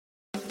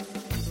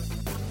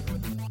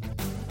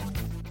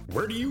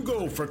Where do you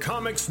go for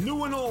comics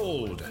new and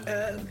old?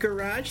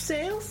 Garage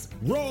sales?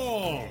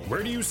 Wrong!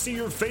 Where do you see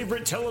your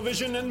favorite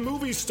television and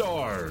movie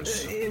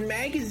stars? In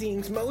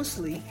magazines,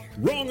 mostly.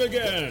 Wrong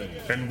again!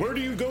 And where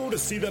do you go to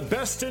see the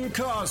best in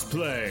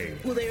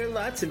cosplay? Well, there are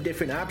lots of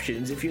different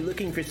options if you're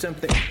looking for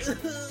something...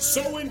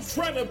 So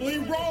incredibly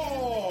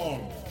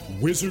wrong!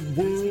 Wizard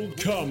World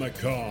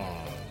Comic-Con.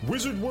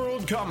 Wizard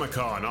World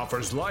Comic-Con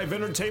offers live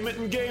entertainment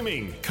and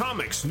gaming,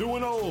 comics new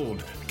and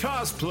old,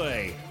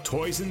 cosplay,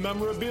 toys and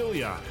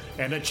memorabilia,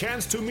 and a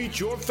chance to meet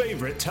your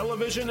favorite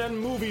television and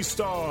movie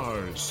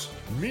stars.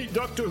 Meet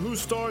Doctor Who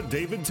star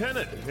David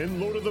Tennant and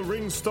Lord of the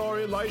Rings star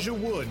Elijah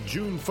Wood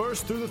June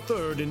 1st through the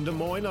 3rd in Des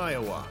Moines,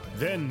 Iowa.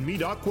 Then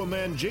meet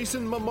Aquaman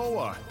Jason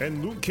Momoa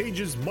and Luke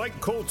Cage's Mike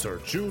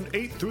Coulter June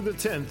 8th through the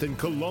 10th in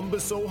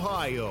Columbus,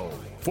 Ohio.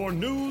 For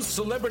news,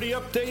 celebrity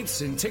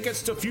updates, and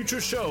tickets to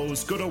future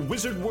shows, go to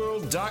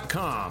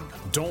wizardworld.com.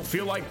 Don't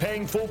feel like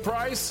paying full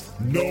price?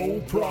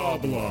 No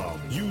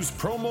problem. Use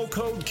promo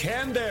code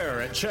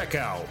CANDAIR at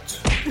checkout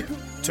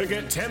to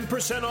get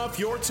 10% off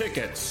your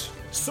tickets.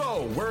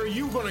 So, where are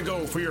you going to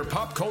go for your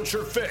pop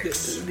culture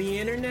fix? The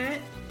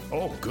internet?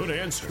 Oh, good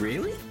answer.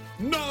 Really?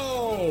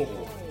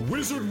 No!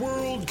 Wizard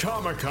World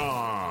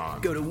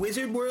Comic-Con. Go to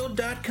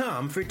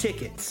wizardworld.com for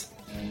tickets.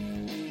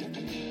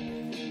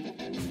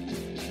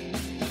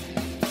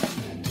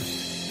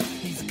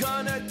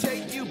 Gonna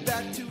take you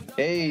back to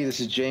Hey, this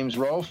is James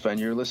Rolfe, and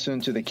you're listening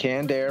to the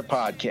Canned Air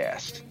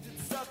Podcast.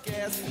 suck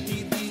ass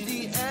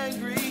the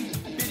angry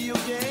video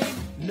game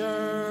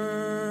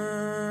nerd.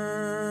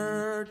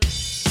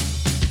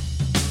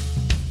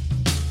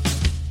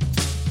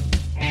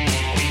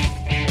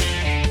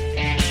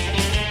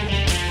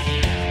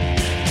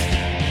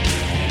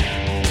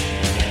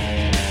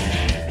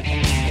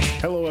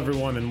 Hello,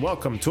 everyone, and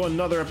welcome to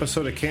another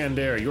episode of Canned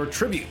Air, your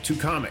tribute to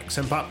comics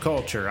and pop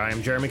culture. I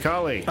am Jeremy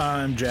Colley.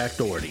 I'm Jack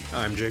Doherty.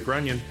 I'm Jake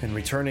Runyon. And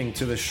returning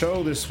to the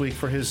show this week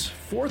for his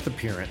fourth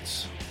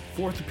appearance.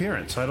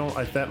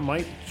 That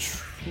might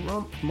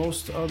trump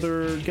most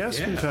other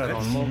guests we've had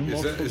on.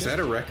 Is that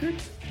a record?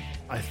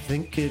 I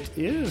think it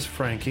is,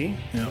 Frankie.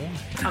 Yeah.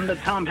 I'm the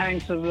Tom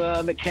Hanks of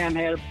the Canned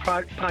Air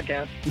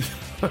podcast.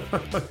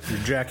 Your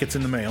jacket's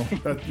in the mail.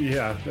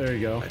 Yeah, there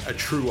you go. A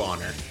true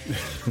honor.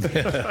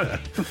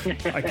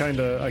 I kind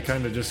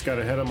of just got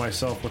ahead of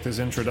myself with his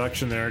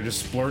introduction there. I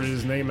just blurted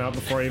his name out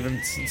before I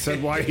even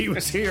said why he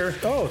was here.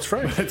 Oh, it's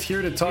Frank. But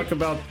here to talk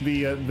about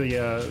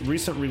the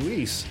recent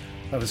release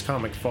of his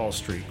comic Fall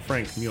Street,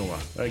 Frank Mula.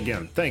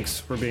 Again, thanks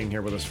for being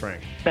here with us,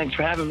 Frank. Thanks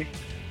for having me.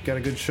 Got a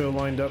good show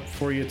lined up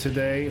for you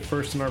today.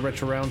 First in our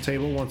Retro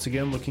Roundtable, once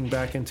again looking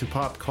back into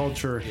pop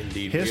culture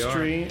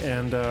history,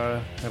 and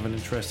have an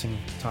interesting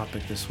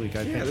topic this week.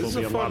 I think will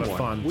be a lot of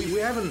fun. We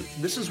haven't.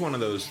 This is one of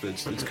those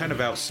that's kind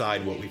of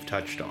outside what we've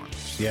touched on.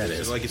 Yeah, it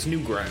is. Like it's new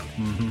ground.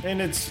 Mm-hmm. And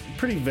it's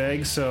pretty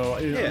vague, so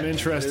I'm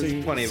interested.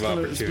 There's plenty of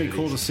opportunities. It's be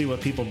cool to see what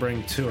people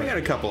bring to it. I got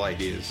a couple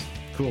ideas.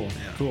 Cool.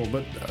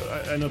 But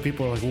I know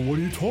people are like, well, what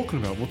are you talking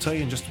about? We'll tell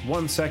you in just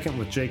 1 second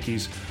with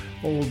Jakey's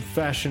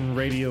old-fashioned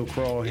radio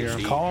crawl here.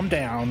 Calm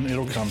down.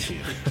 It'll come to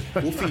you.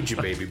 We'll feed you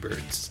baby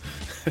birds.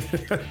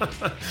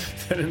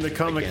 And in the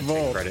comic I can't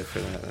vault. take credit for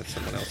that. That's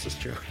someone else's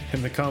joke.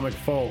 In the comic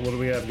vault, what do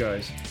we have,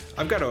 guys?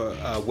 I've got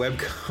a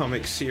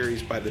webcomic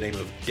series by the name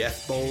of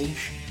Death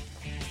Bulge.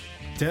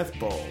 Death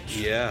Bulge.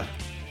 Yeah.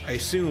 I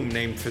assume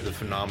named for the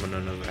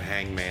phenomenon of a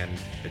hangman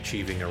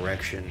achieving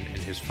erection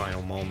in his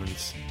final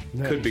moments.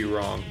 Yeah. Could be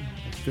wrong.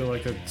 I feel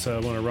like it's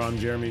one of Ron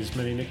Jeremy's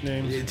many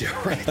nicknames.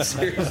 Right,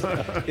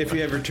 seriously. If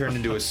he ever turned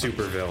into a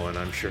supervillain,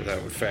 I'm sure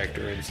that would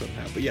factor in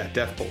somehow. But yeah,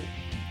 Death Bulge.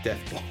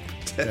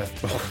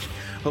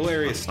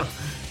 Hilarious.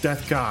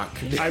 Death Cock.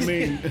 I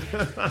mean...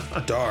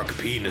 Dark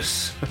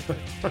penis.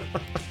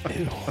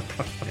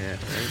 Yeah,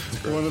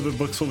 one of the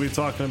books we'll be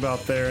talking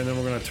about there, and then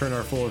we're going to turn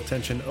our full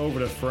attention over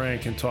to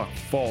Frank and talk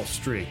Fall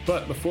Street.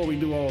 But before we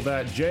do all of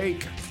that,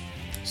 Jake...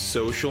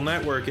 Social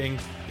networking.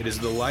 It is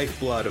the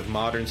lifeblood of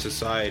modern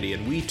society,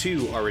 and we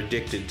too are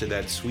addicted to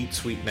that sweet,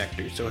 sweet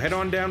nectar. So head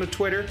on down to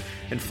Twitter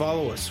and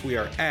follow us. We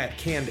are at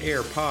Canned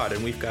Air Pod,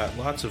 and we've got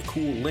lots of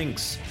cool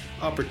links,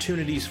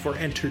 opportunities for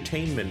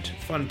entertainment,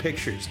 fun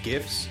pictures,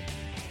 GIFs,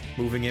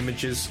 moving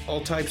images, all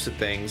types of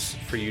things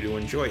for you to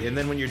enjoy. And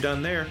then when you're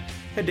done there,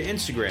 head to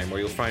Instagram, where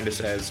you'll find us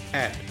as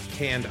at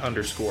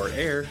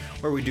canned_air,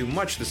 where we do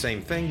much the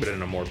same thing, but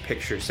in a more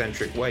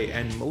picture-centric way.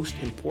 And most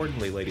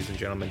importantly, ladies and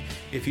gentlemen,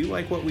 if you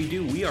like what we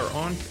do, we are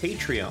on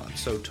Patreon.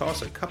 So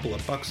toss a couple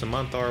of bucks a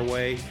month our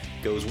way.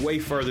 Goes way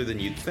farther than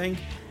you'd think.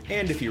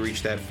 And if you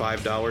reach that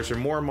 $5 or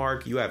more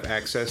mark, you have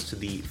access to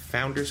the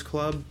Founders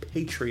Club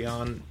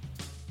Patreon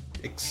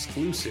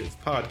exclusive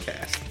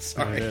podcast.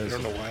 Sorry, I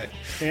don't know why.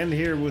 And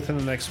here within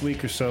the next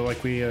week or so,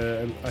 like we,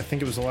 I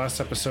think it was the last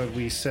episode,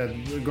 we said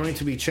we're going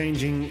to be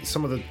changing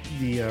some of the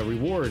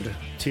reward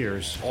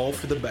tiers. All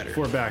for the better.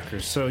 For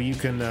backers. So you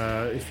can,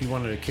 if you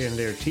wanted a Canned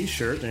Air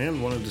t-shirt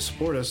and wanted to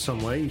support us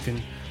some way, you can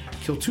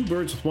kill two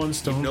birds with one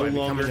stone. No by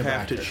longer becoming a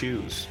have to backer.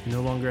 choose. You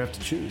no longer have to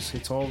choose.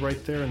 It's all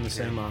right there in the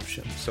same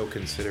option. So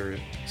considerate.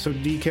 So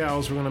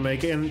decals we're going to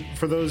make, and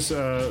for those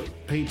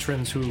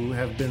patrons who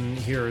have been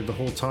here the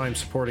whole time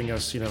supporting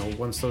us,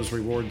 once those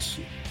rewards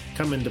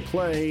come into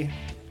play,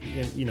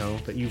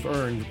 that you've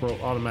earned,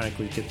 we'll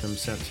automatically get them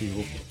sent to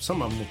you.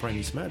 Some of them will probably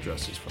need some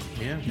addresses from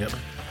you. Yeah. Yep.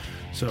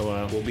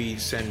 So We'll be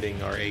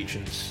sending our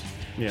agents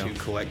to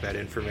collect that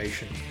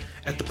information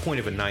at the point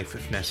of a knife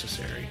if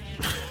necessary.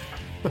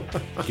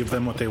 Give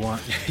them what they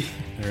want.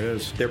 there it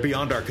is. They're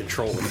beyond our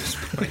control at this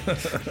point.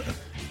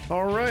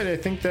 All right, I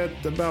think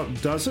that about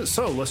does it.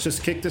 So let's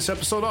just kick this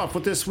episode off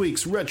with this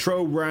week's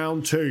Retro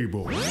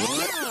Roundtable.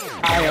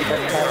 I am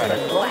preparing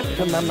a blast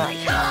from the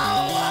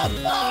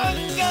night.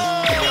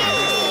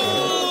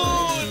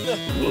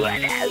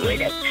 What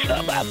would it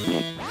come up?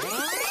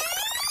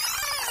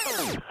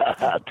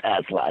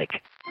 That's like.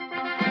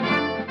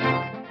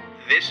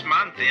 This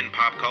month in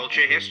pop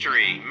culture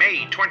history,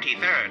 May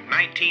 23rd,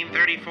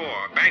 1934,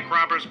 bank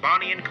robbers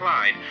Bonnie and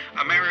Clyde,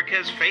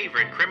 America's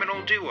favorite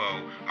criminal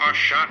duo, are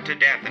shot to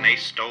death in a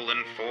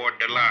stolen Ford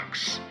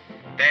Deluxe.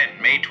 Then,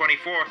 May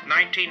 24th,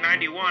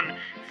 1991,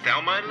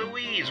 Thelma and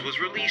Louise was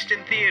released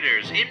in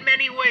theaters, in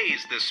many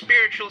ways the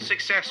spiritual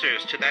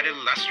successors to that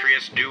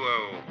illustrious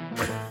duo.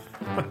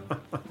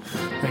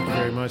 Thank you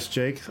very much,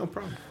 Jake. No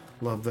problem.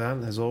 Love that,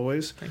 as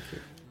always. Thank you.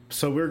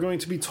 So we're going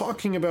to be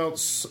talking about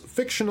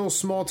fictional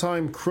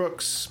small-time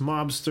crooks,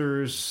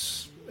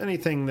 mobsters,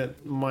 anything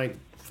that might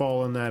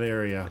fall in that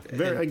area.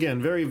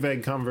 Very vague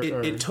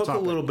It took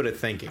topic. a little bit of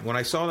thinking. When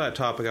I saw that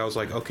topic, I was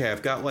like, okay,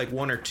 I've got like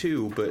one or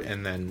two,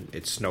 and then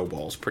it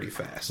snowballs pretty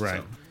fast. Right,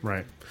 so.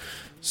 right.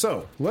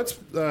 So let's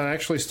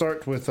actually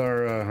start with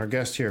our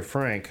guest here,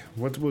 Frank.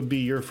 What would be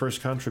your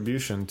first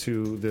contribution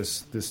to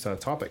this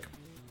topic?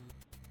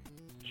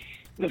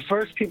 The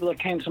first people that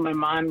came to my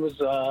mind was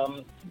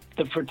the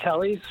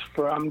Fratellis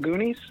from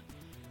Goonies.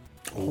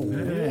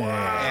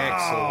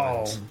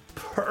 Excellent.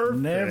 Perfect.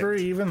 Never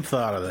even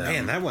thought of that.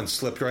 Man, that one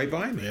slipped right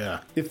by me. Yeah.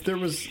 If there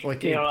was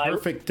like You a know,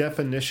 perfect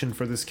definition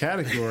for this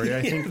category,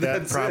 I think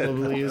that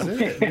probably is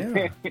it.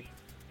 Yeah.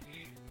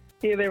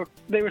 Yeah,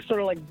 they were sort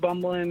of like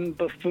bumbling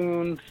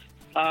buffoons.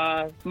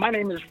 My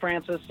name is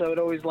Francis, so it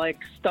always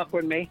stuck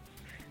with me.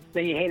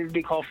 He hated to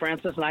be called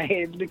Francis, and I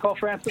hated to be called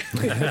Francis.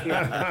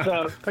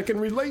 So I can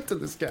relate to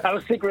this guy. I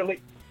was secretly,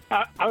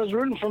 I was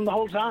rooting for him the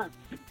whole time.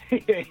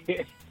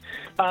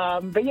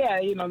 But yeah,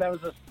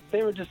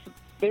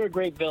 they were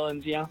great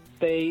villains.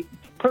 They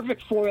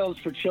perfect foils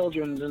for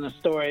children in a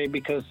story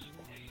because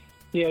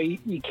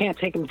you can't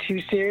take them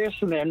too serious,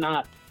 and they're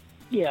not.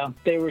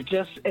 They were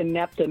just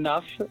inept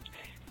enough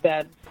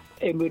that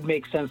it would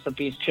make sense that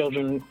these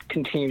children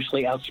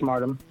continuously outsmart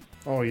them.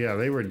 Oh yeah,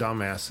 they were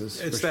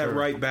dumbasses. It's for that sure.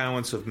 right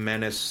balance of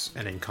menace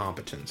and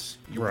incompetence.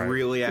 You Right.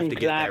 really have to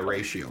get that Exactly.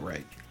 ratio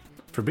right.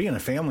 For being a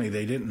family,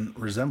 they didn't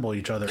resemble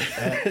each other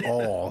at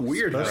all.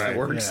 Weird how that Especially-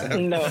 works yeah. out.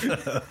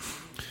 No,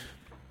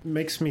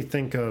 Makes me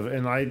think of,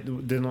 and I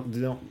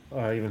didn't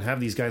even have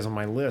these guys on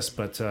my list,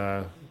 but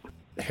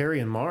Harry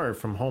and Marv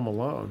from Home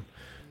Alone.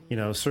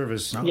 Serve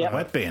as No, Yeah.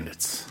 Wet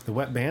Bandits. the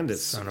Wet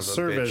Bandits. Son of a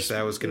serve bitch. as-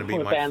 That was going to be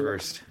Poor my band.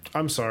 first.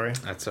 I'm sorry.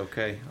 That's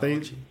okay.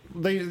 They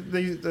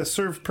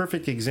serve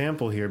perfect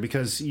example here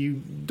because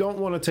you don't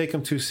want to take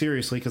them too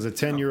seriously because a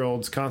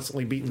 10-year-old's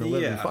constantly beating the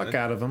living Yeah. fuck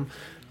out of them.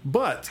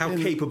 But How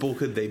capable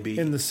could they be?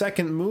 in the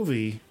second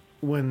movie,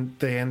 when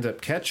they end up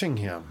catching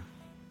him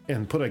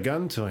and put a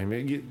gun to him,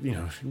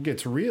 it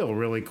gets real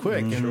really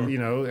quick.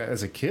 And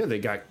as a kid, it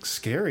got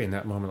scary in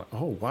that moment.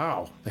 Like, oh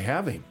wow, they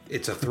have him.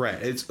 It's a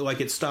threat. It's like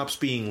it stops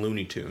being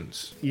Looney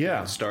Tunes.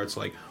 Yeah. It starts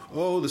like,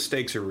 oh, the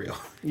stakes are real.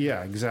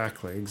 Yeah,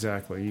 exactly.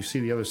 You see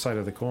the other side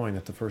of the coin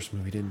that the first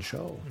movie didn't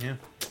show. Yeah.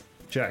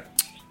 Jack.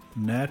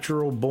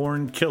 Natural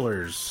Born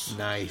Killers.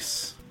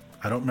 Nice.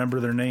 I don't remember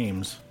their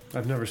names.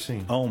 I've never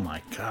seen. Oh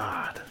my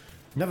God.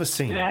 Never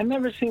seen. I've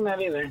never seen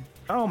that either.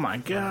 Oh my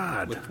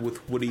God.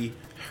 With Woody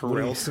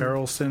Woody Harrelson.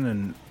 Harrelson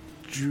and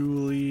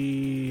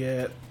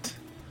Juliet.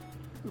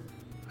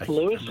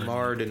 Lewis?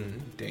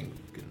 Martin Dink.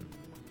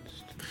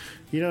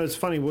 It's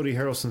funny Woody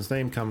Harrelson's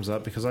name comes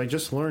up because I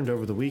just learned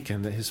over the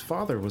weekend that his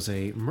father was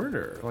a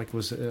murderer,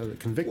 was a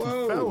convicted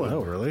felon. Oh,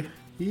 really?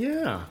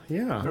 Yeah. I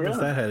wonder if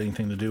that had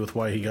anything to do with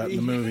why he got in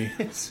the movie.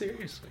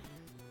 Seriously.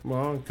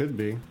 Well, it could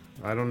be.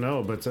 I don't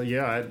know, but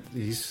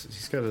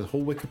he's got a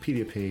whole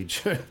Wikipedia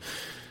page. Go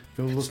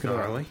look it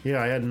gnarly. up.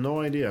 Yeah, I had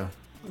no idea.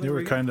 They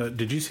were kind of.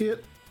 Did you see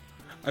it?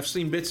 I've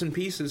seen bits and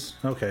pieces.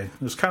 Okay,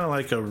 it was kind of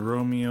like a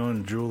Romeo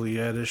and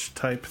Juliet-ish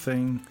type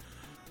thing.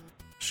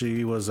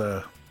 She was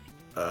a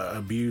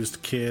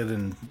abused kid,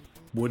 and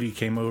Woody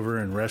came over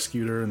and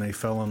rescued her, and they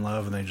fell in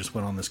love, and they just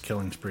went on this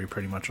killing spree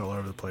pretty much all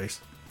over the place.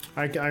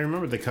 I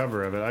remember the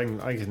cover of it.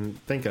 I can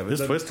think of it.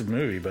 It's a twisted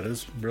movie, but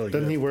it's really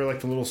Doesn't good. he wear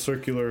the little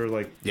circular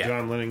Yeah.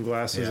 John Lennon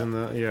glasses Yeah. and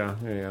the yeah,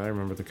 I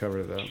remember the cover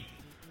of that.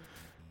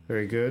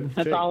 Very good.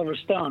 That's Jake? Oliver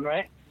Stone,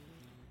 right?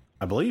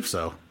 I believe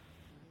so.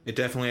 It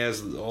definitely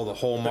has all the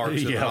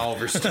hallmarks of an Yeah.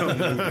 Oliver Stone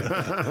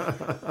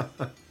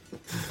movie.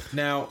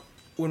 Now,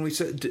 when we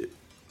said...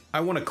 I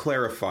want to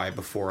clarify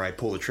before I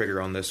pull the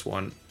trigger on this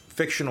one.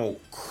 fictional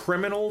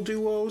criminal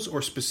duos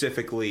or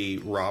specifically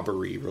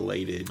robbery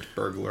related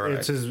burglary?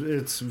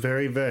 It's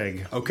very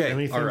vague. Okay,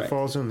 anything all right.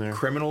 falls in there.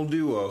 Criminal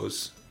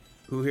duos.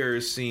 Who here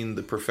has seen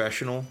The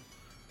Professional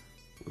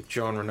with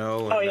John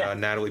Reno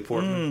and Natalie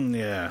Portman?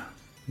 Yeah.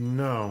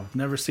 No,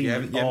 never seen You it.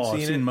 haven't- you haven't I've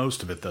seen seen it?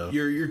 most of it though.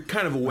 You're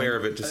kind of aware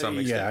of it to some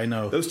extent. yeah, I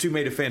know. Those two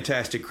made a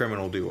fantastic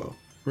criminal duo.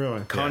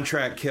 really.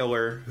 Contract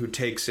killer who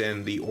takes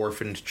in the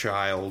orphaned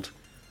child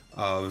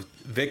of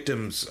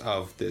victims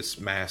of this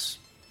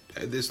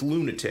this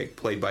lunatic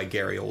played by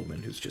Gary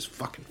Oldman, who's just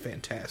fucking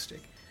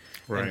fantastic.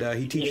 Right. And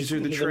he teaches her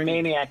the He's a trade.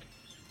 maniac.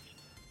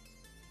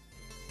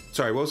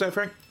 Sorry, what was that,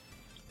 Frank?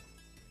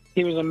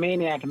 He was a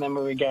maniac in that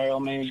movie, Gary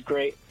Oldman. He was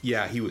great.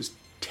 Yeah, he was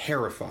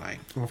terrifying.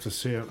 I'll have to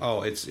see it.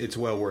 Oh, it's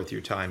well worth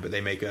your time. But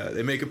they make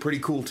a pretty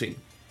cool team.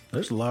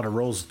 There's a lot of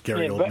roles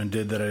Gary Yeah, but- Oldman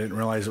did that I didn't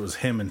realize it was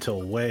him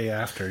until way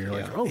after. You're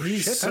like, Yeah. oh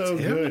He's shit, so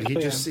that's him? good. He Yeah.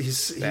 just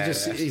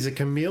Badass. he's a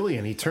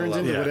chameleon. He turns love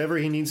into it. whatever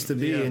he needs to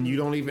be, Yeah. and you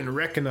don't even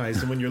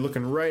recognize him when you're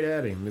looking right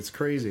at him. It's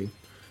crazy.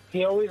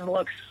 He always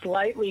looks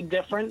slightly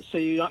different, so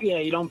you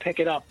don't pick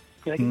it up.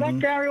 You're like, is that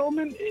Gary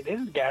Oldman? It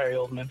is Gary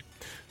Oldman.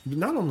 But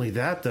not only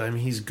that, though, I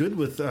mean, he's good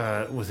with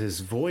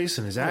his voice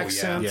and his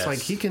accents. Yes. Like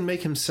he can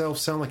make himself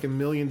sound like a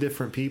million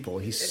different people.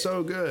 He's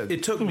so good.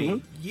 It took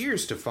me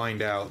years to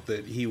find out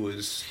that he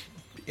was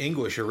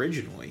English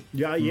originally.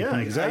 yeah,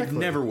 exactly. I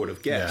never would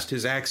have guessed.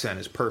 His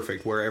accent is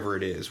perfect wherever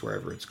it is,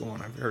 wherever it's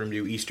going. I've heard him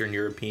do Eastern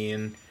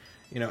European.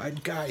 You know,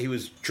 he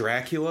was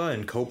Dracula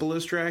and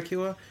Coppola's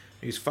Dracula.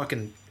 He's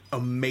fucking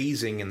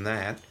amazing in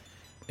that.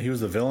 He was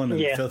the villain in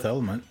Yeah. Fifth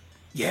Element.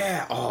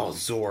 Yeah. Oh,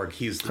 Zorg.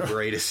 He's the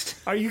greatest.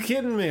 Are you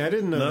kidding me? I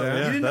didn't know No, that. yeah.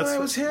 You didn't know that's-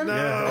 that was him? No.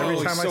 Yeah, every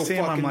Oh, time he's I so see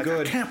him, I'm fucking like,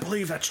 good. I can't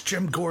believe that's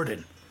Jim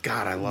Gordon.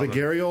 God, I love The him.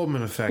 Gary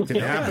Oldman effect.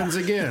 It happens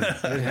again.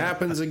 It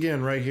happens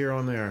again right here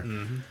on there.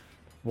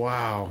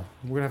 Wow,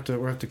 we're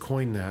gonna have to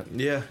coin that.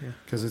 Yeah.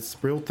 Because it's a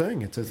real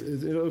thing.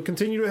 It'll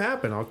continue to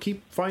happen. I'll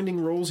keep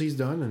finding roles he's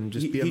done and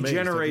just be He amazed.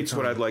 generates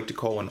every what time. I'd like to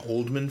call an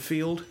Oldman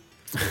field.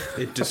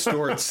 It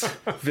distorts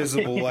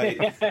visible light.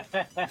 Isn't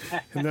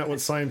that what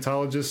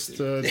Scientologists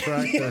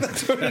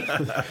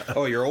track?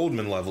 Oh, your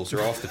Oldman levels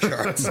are off the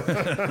charts.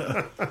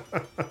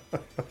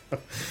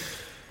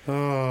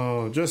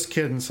 Oh, just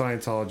kidding,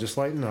 Scientologists.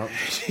 Lighten up.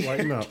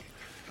 Lighten up.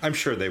 I'm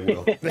sure they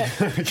will.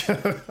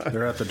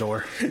 They're at the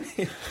door.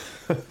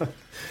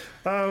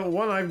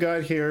 One I've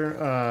got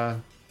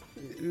here,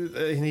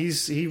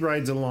 he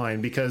rides a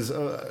line because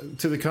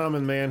to the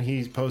common man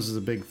he poses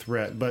a big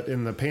threat, but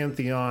in the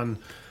pantheon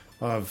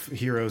of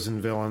heroes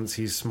and villains,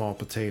 he's small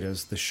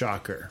potatoes. The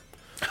Shocker.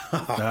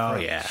 Oh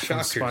yeah. From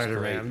Shocker's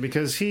Spider-Man, great.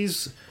 because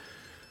he's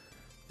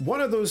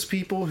one of those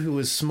people who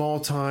is small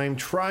time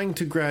trying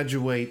to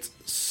graduate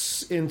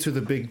into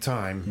the big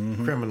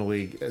time criminal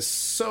league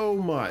so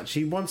much.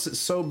 He wants it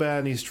so bad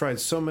and he's tried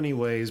so many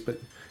ways, but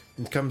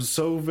it comes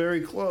so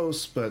very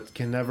close but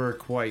can never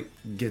quite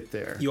get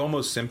there. You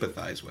almost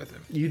sympathize with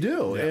him. You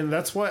do, and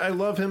that's why I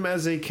love him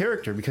as a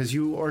character, because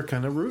you are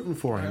kind of rooting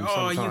for him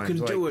sometimes. Oh, you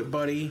can do it,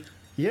 buddy.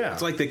 Yeah.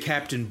 It's like the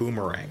Captain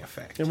Boomerang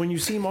effect. And when you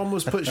see him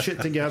almost put shit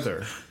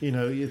together,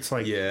 it's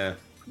like Yeah.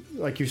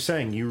 like you're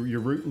saying, you're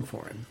rooting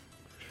for him.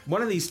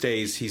 One of these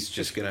days, he's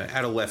just going to,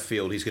 out of left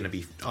field, he's going to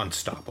be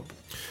unstoppable.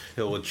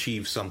 He'll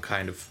achieve some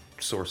kind of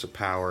source of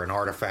power, an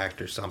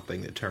artifact or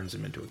something that turns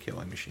him into a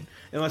killing machine.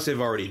 Unless they've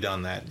already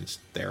done that, it's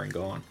there and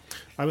gone.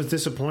 I was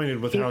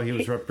disappointed with how he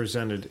was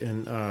represented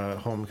in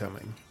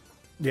Homecoming.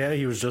 Yeah,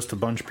 he was just a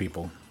bunch of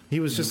people. He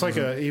was just like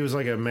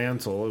a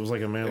mantle. It was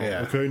like a mantle.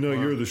 Yeah. Okay, no,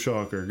 you're the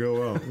Shocker.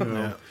 Go out.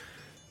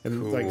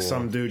 And like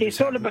some dude. He's just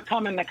sort of happened-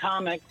 becoming the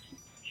comics.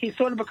 He's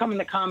sort of becoming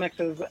the comics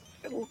as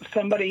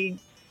somebody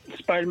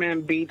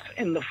Spider-Man beats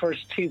in the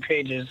first 2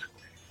 pages,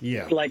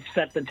 yeah, like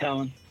set the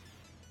tone.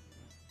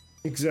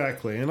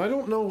 exactly. And I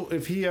don't know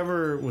if he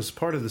ever was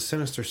part of the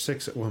Sinister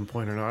Six at one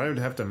point or not. I would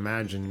have to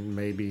imagine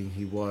maybe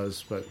he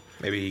was, but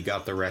Maybe he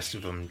got the rest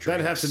of them.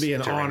 that'd have to be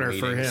an during honor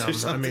for meetings or him. I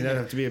something. mean, that'd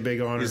have to be a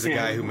big honor. He's the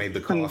guy who made the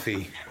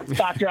coffee.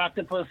 Dr.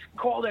 Octopus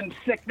called in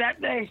sick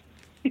that day.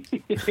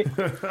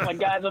 Like,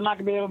 guys, I'm not going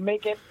to be able to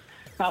make it.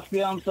 Not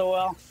feeling so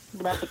well. I'm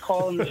going to have to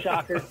call in the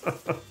Shocker.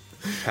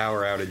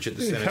 Power outage at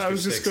the Sinister I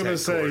was just Six going to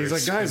say, he's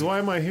like, headquarters. guys, why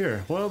am I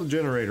here? Well, the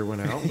generator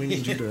went out. We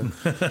need you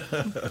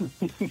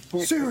to.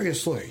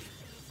 Seriously.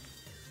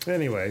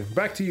 Anyway,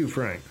 back to you,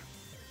 Frank.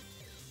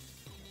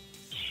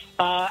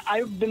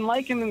 I've been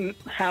liking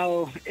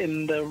how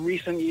in the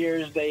recent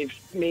years they've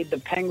made the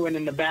Penguin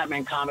in the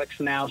Batman comics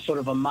now sort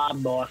of a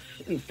mob boss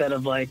instead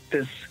of like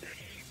this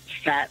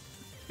fat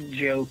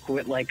joke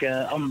with like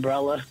a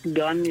umbrella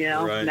gun,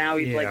 Right. Now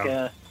he's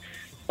Yeah.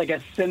 like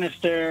a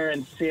sinister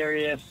and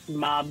serious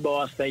mob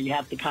boss that you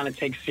have to kind of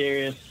take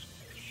serious.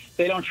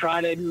 They don't try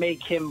to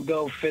make him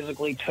go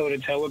physically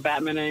toe-to-toe with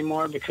Batman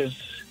anymore because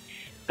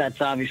that's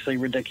obviously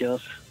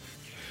ridiculous.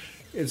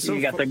 It's so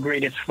You got fu- the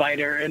greatest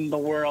fighter in the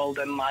world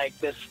and like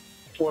this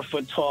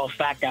 4-foot-tall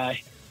fat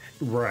guy.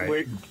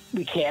 right.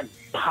 We can't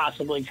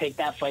possibly take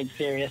that fight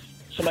serious.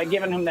 So by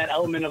giving him that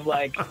element of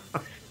like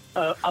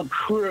a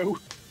crew,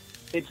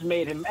 it's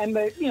made him. And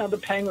the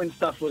Penguin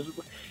stuff was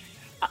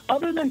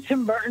other than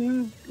Tim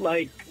Burton,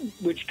 like,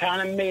 which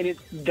kind of made it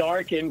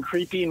dark and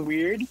creepy and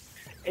weird,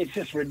 it's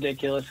just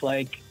ridiculous.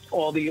 Like,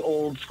 all the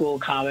old school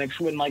comics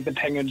when, like, the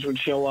penguins would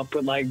show up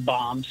with, like,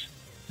 bombs.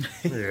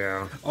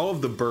 Yeah. All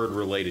of the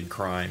bird-related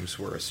crimes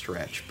were a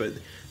stretch, but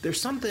there's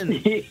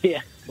something...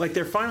 Yeah. Like,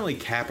 they're finally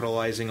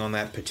capitalizing on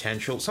that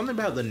potential. Something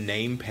about the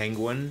name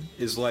Penguin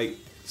is, like,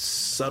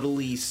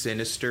 subtly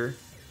sinister.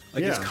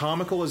 Like, as Yeah.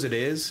 comical as it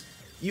is,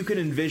 you can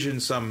envision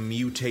some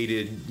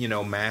mutated,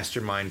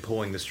 mastermind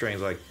pulling the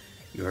strings, like,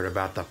 you heard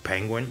about the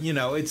Penguin?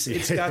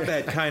 It's got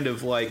that kind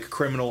of, like,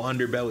 criminal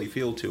underbelly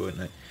feel to it.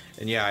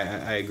 And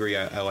yeah, I agree.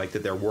 I like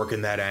that they're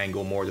working that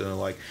angle more than they're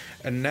like,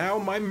 and now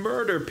my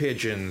murder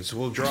pigeons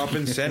will drop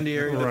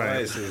incendiary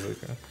Right. devices.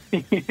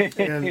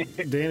 And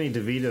Danny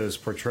DeVito's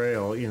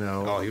portrayal,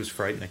 Oh, he was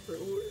frightening.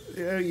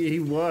 yeah, he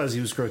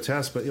was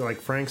grotesque, but like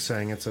Frank's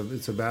saying, it's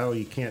a battle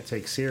you can't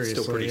take seriously.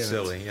 Still pretty and it's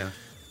silly, yeah.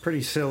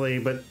 Pretty silly,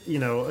 but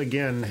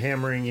again,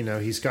 hammering.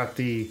 He's got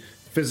the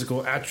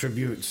physical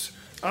attributes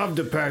of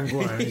the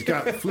penguin. He's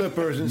got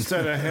flippers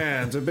instead of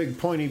hands, a big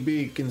pointy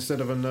beak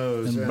instead of a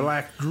nose, And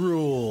black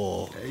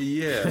drool.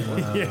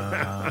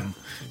 Yeah.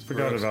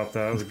 Forgot about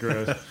that. That was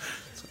gross.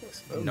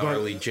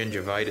 Gnarly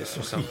gingivitis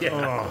or something.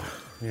 Oh,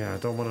 yeah. I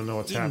don't want to know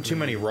what's Eating happening. too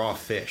many raw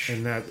fish.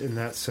 in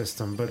that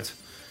system. But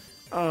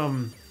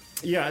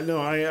yeah,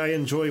 no, I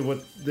enjoy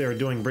what they're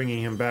doing,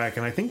 bringing him back,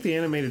 and I think the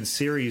animated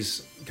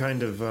series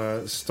kind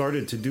of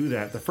started to do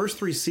that. The first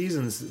 3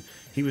 seasons,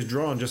 he was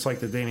drawn just like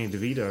the Danny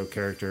DeVito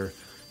character,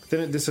 but then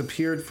it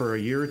disappeared for a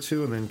year or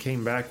two, and then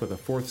came back with a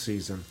 4th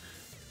season.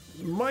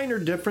 Minor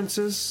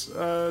differences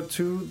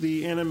to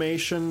the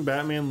animation.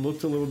 Batman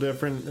looked a little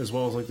different, as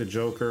well as like the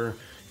Joker.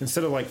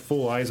 Instead of like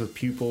full eyes with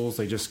pupils,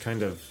 they just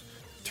kind of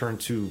turned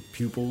to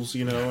pupils.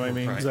 You know what I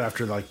mean? It was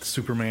after like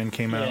Superman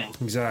came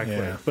out. Exactly.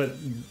 Yeah. But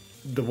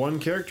the one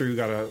character who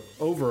got a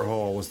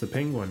overhaul was the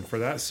Penguin for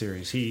that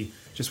series. He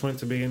just went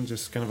to being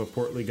just kind of a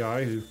portly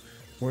guy who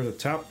wore the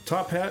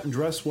top hat and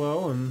dressed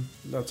well, and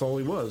that's all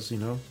he was.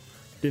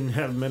 Didn't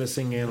have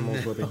menacing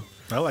animals with him.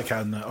 I like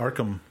how in the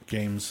Arkham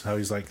games, how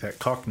he's like that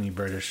Cockney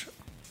British.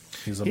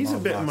 He's a He's a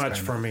mob bit boss much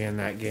kinda. for me in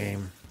that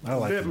game. I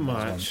like a bit him in those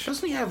much. ones.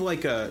 Doesn't he have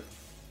like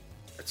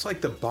it's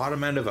like the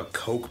bottom end of a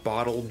Coke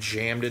bottle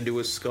jammed into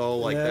his skull?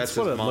 Like Yeah, that's that's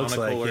what his it looks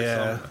monocle like, or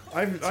yeah.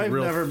 something? I've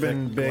real never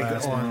been thick big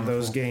glass on monocle.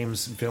 those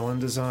games' villain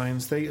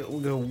designs. They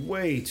go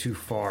way too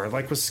far.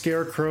 Like with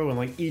Scarecrow and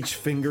like each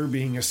finger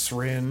being a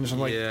syringe. I'm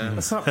like, Yeah.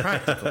 that's not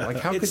practical. Like,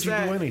 how It's could you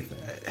that- do anything?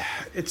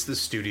 It's the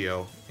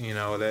studio,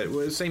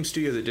 that same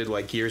studio that did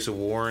like Gears of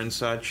War and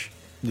such.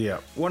 Yeah.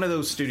 One of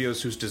those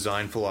studios whose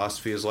design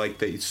philosophy is like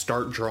they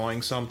start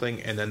drawing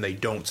something and then they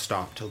don't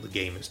stop till the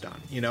game is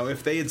done.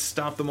 If they had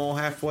stopped them all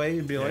halfway,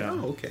 it'd be like, Yeah.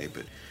 oh, okay,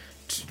 but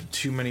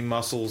too many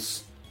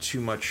muscles,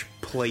 too much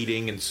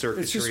plating and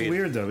circuitry. It's just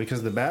weird though,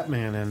 because the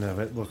Batman end of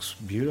it looks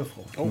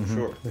beautiful. Oh,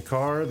 sure. The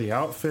car, the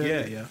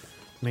outfit. Yeah.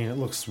 I mean, it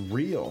looks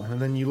real.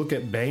 And then you look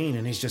at Bane,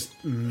 and he's just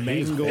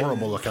mangled.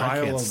 horrible looking. I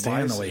pile can't of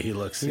stand the bison. way he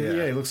looks. Yeah,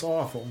 Yeah. he looks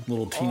awful.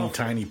 Little teeny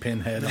tiny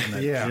pinhead on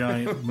that Yeah.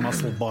 giant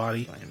muscle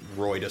body.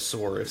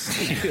 Roidosaurus.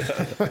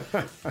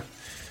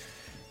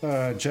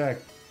 Jack,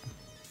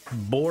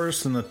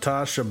 Boris and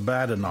Natasha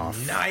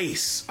Badenoff.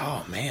 Nice.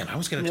 Oh man, I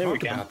was going to There we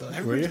talk go. about that.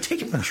 Were Everybody's you?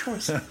 taking my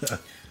choice.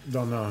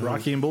 don't know. who-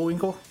 Rocky and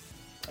Bullwinkle.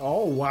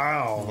 Oh,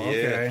 wow. Yeah.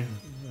 Okay.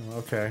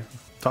 Okay.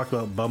 Talk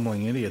about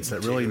bumbling idiots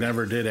that really Dude.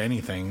 never did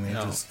anything. They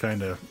No. just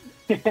kind of.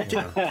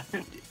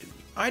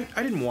 I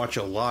didn't watch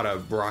a lot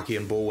of Rocky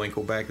and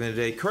Bullwinkle back in the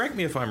day. Correct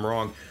me if I'm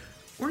wrong.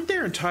 Weren't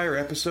there entire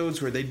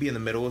episodes where they'd be in the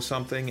middle of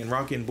something and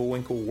Rocky and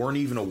Bullwinkle weren't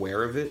even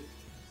aware of it?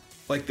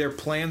 Like their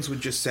plans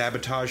would just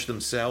sabotage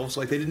themselves.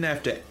 Like they didn't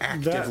have to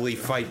actively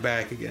fight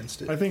back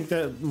against it. I think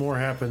that more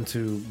happened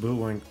to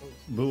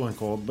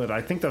Bullwinkle, but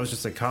I think that was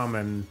just a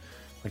common,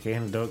 like,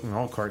 anecdote in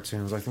all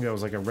cartoons. I think that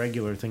was like a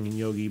regular thing in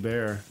Yogi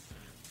Bear,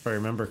 if I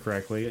remember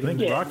correctly. I think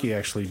Yeah. Rocky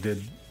actually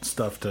did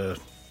stuff to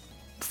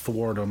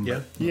thwart him,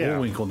 Yeah. but Yeah.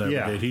 Bullwinkle never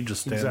Yeah. did. He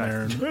just stand Exactly.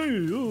 there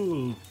and, hey,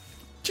 oh,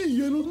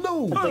 gee, I don't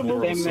know. It's like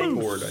the same thing.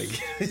 Bored, I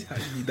guess.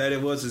 That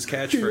it was his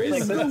catchphrase.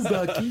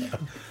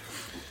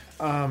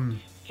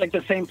 It's like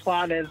the same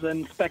plot as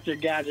Inspector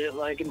Gadget.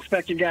 Like,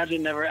 Inspector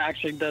Gadget never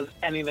actually does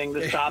anything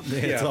to stop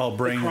It's all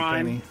brain and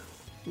crime. penny.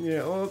 Yeah,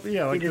 well, yeah, He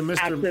like the just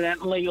Mr.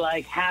 accidentally,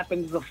 like,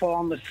 happens to fall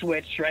on the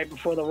switch right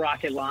before the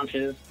rocket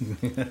launches.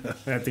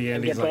 At the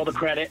end, he's Gets all like the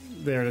credit.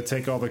 there to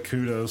take all the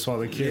kudos while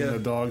the kid and the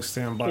dog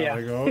stand by. Yeah.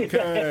 Like,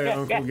 okay,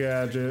 Uncle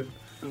Gadget.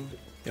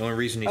 The only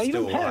reason Oh, he's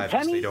even still alive is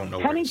Penny, they don't know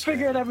Penny where to stand.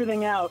 figured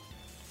everything out,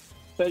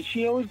 but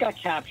she always got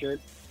captured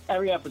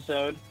every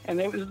episode,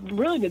 and it was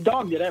really the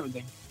dog did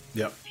everything.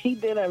 Yep. He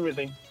did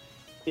everything.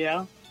 He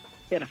had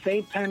to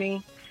save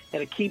Penny. He had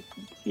to keep,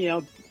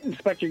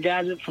 Inspector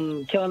Gadget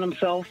from killing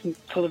himself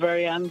until the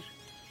very end.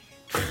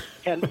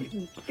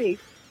 He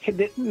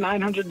did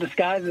 900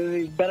 disguises.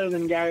 He's better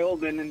than Gary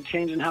Oldman in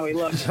changing how he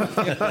looks.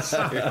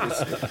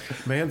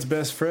 Man's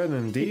best friend,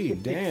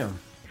 indeed. Damn.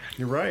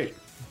 You're right.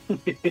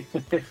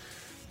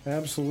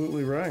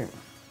 Absolutely right.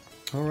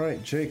 All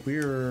right, Jake, we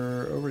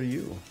are over to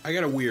you. I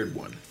got a weird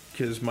one.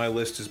 because my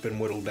list has been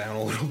whittled down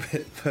a little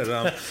bit.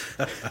 But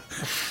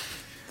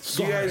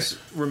do you guys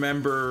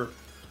remember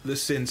the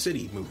Sin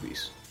City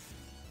movies?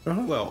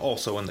 Well,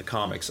 also in the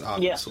comics,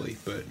 obviously.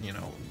 But, you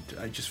know,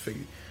 I just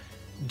figured...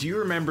 Do you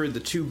remember the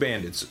two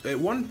bandits? At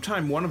one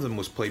time, one of them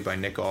was played by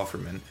Nick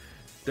Offerman.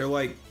 They're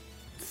like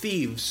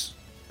thieves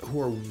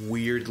who are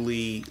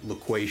weirdly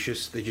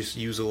loquacious. They just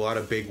use a lot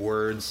of big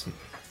words.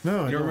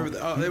 No, you don't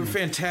remember? They were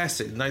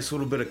fantastic. Nice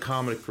little bit of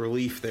comic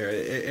relief there.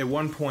 At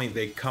one point,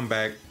 they come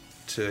back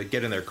to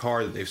get in their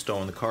car that they've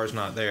stolen. The car's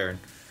not there. And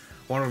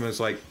one of them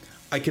is like,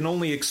 I can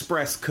only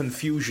express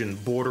confusion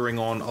bordering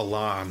on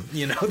alarm.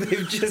 You know,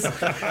 they've just...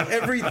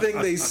 everything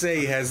they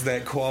say has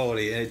that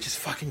quality, and it just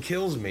fucking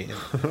kills me.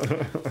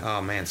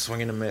 Oh, man,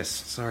 swing and a miss.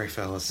 Sorry,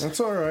 fellas. That's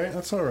all right.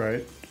 That's all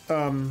right.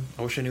 I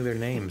wish I knew their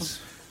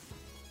names.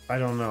 I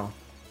don't know.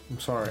 I'm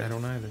sorry. I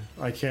don't either.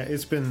 I can't.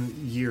 It's been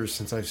years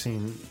since I've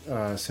seen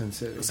Sin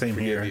City. Same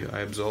here. You.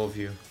 I absolve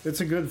you.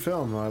 It's a good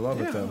film. I love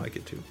it, though. I like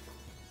it, too.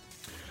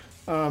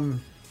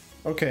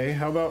 Okay,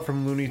 how about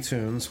from Looney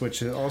Tunes,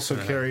 which also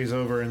carries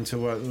over into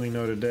what we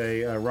know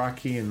today,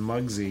 Rocky and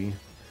Muggsy,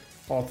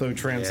 also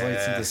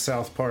translates into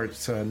South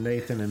Park's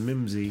Nathan and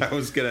Mimsy.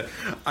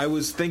 I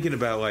was thinking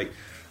about, like,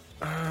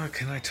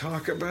 can I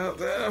talk about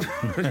them?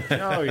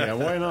 Oh, yeah,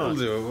 why not? I'll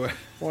do it.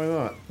 Why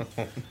not?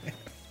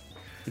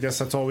 I guess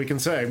that's all we can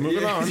say.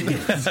 Moving on.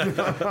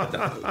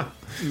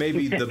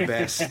 Maybe the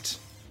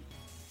best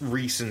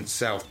recent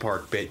South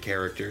Park bit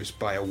characters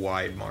by a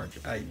wide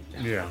margin.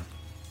 Yeah.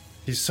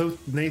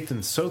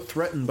 Nathan's so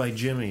threatened by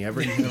Jimmy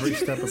every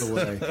step of the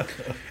way.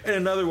 And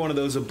another one of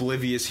those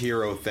oblivious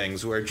hero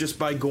things where just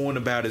by going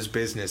about his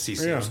business, he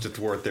seems to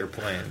thwart their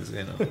plans,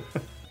 you know.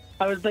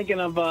 I was thinking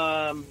of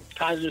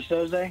Kaiser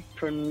Soze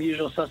from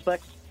Usual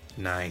Suspects.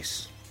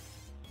 Nice.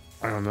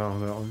 I don't know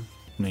that one.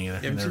 Me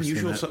either. Never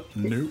seen that.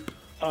 Nope.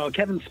 Oh,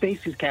 Kevin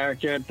Spacey's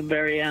character at the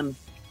very end.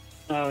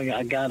 Oh,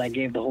 God, I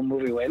gave the whole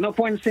movie away. No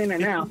point in seeing it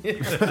now.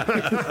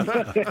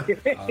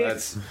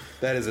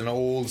 That is an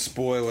old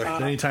spoiler.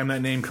 Anytime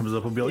that name comes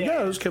up, we'll be like,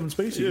 yeah, it was Kevin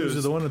Spacey. He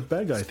was the one with the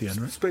bad guy at the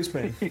end, right?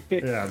 Spaceman.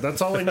 Yeah,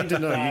 that's all I need to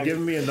know. You've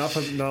given me enough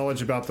of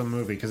knowledge about the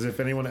movie, because if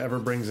anyone ever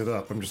brings it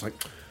up, I'm just like,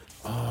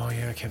 oh,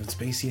 yeah, Kevin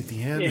Spacey at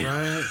the end,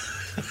 right?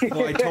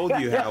 Well, I told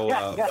you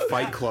how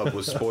Fight Club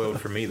was spoiled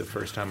for me the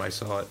first time I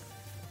saw it.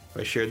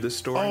 I shared this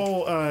story.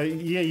 Oh,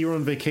 yeah, you were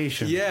on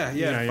vacation.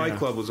 Yeah. Fight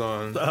Club was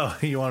on. Oh,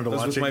 you wanted to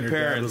watch it. With my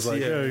parents. Was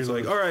like, he's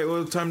like, all right,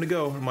 well, time to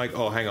go. I'm like,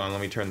 oh, hang on, let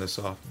me turn this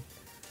off.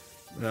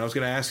 And I was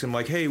going to ask him,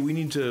 like, hey, we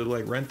need to,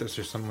 like, rent this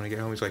or something when I get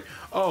home. He's like,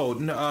 oh,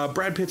 no,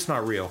 Brad Pitt's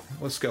not real.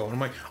 Let's go. And I'm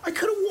like, I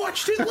could have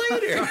watched it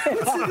later.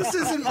 This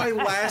isn't my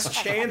last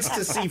chance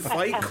to see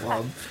Fight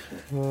Club.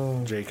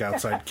 Jake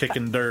outside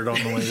kicking dirt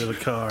on the way to the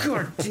car.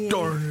 God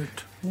darn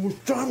it.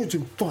 That was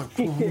in Fight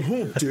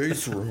Club.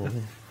 Days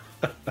wrong.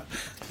 I'm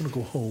gonna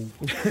go home.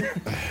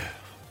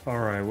 All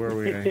right, where are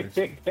we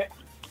at?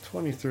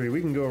 23.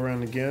 We can go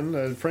around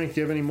again. Frank,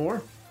 do you have any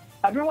more?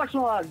 I've been watching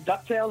a lot of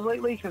DuckTales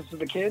lately because of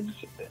the kids,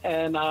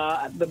 and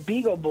the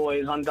Beagle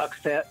Boys on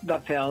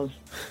DuckTales.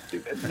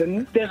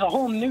 There's a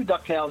whole new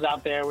DuckTales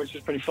out there, which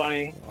is pretty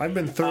funny. I've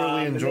been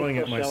thoroughly enjoying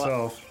it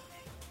myself.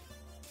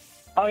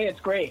 Oh, yeah,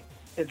 it's great.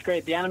 It's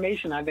great. The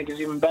animation, I think,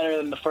 is even better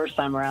than the first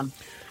time around.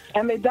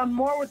 And they've done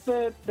more with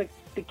the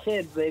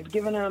kids. They've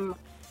given them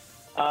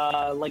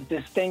like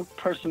distinct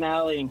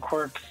personality and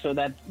quirks so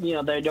that, you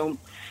know, they don't...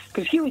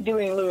 Because Huey,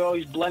 Dewey, and Louie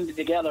always blended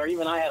together.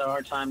 Even I had a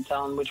hard time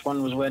telling which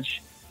one was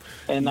which.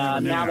 And now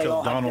they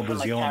all have Donald different,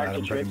 was yelling at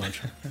him pretty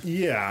traits. much.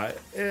 Yeah.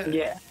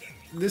 Yeah.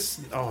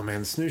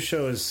 This new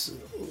show is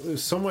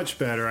so much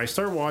better. I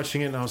started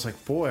watching it and I was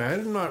like, boy,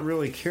 I'm not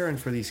really caring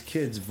for these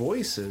kids'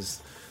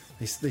 voices.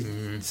 They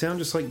sound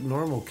just like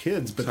normal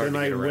kids. But then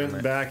I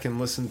went back and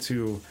listened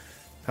to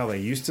how they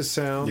used to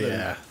sound.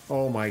 Yeah. And,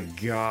 oh my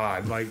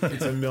God. Like,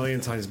 it's a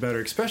million times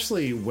better.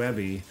 Especially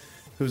Webby,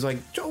 who's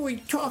like, Joey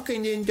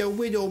talking in the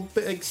little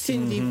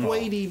Cindy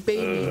Brady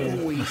baby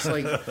voice.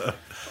 Like,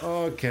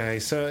 okay,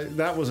 so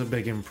that was a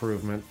big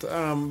improvement.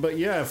 But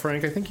yeah,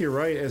 Frank, I think you're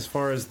right as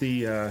far as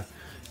the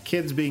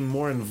kids being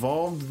more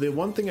involved. The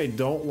one thing I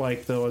don't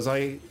like, though, is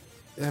I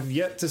have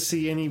yet to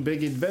see any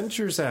big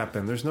adventures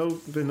happen. There's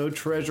been no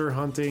treasure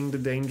hunting to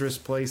dangerous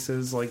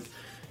places. Like,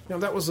 you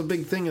know, that was a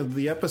big thing of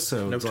the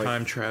episodes. No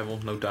time travel,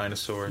 no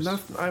dinosaurs.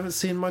 I haven't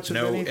seen much of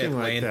anything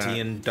like that. No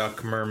Atlantean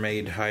duck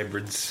mermaid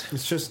hybrids.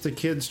 It's just the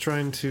kids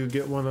trying to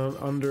get one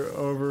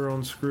over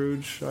on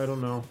Scrooge. I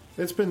don't know.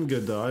 It's been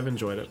good though. I've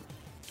enjoyed it.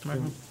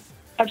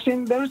 I've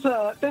seen there's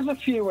a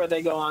few where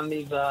they go on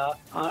these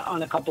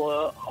on a couple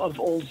of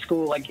old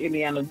school like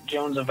Indiana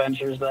Jones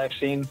adventures that I've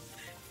seen.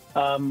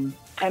 And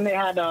they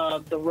had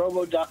the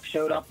Robo Duck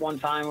showed up one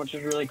time, which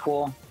was really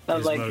cool. That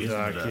was like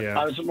yeah.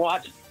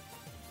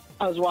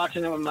 I was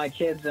watching it with my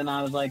kids, and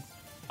I was like,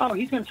 "Oh,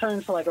 he's going to turn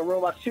into like a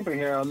robot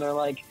superhero." And they're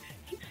like,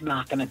 "He's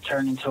not going to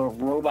turn into a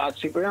robot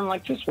superhero." I'm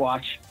like, "Just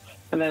watch."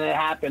 And then it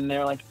happened.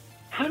 They're like,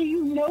 "How do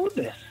you know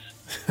this?"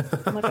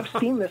 I'm like, "I've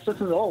seen this. This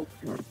is old."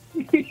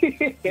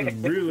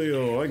 Really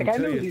old. I can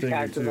tell you a thing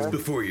or two.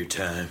 Before your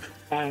time.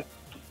 I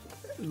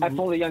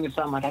told the youngest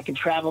son, like, I can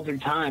travel through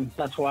time.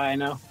 That's why I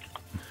know.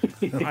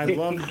 I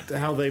loved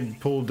how they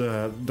pulled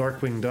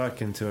Darkwing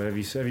Duck into it. Have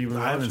you been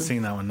watching? I haven't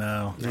seen that one,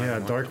 no. Yeah,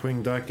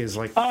 Darkwing Duck is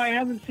like... Oh, I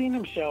haven't seen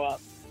him show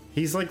up.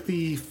 He's like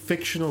the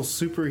fictional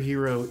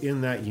superhero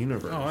in that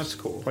universe. Oh, that's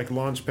cool. Like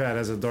Launchpad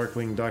has a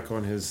Darkwing Duck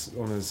on his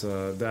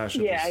dash.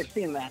 of Yeah, his- I've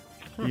seen that.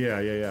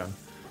 Yeah.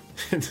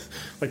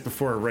 Like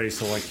before a race,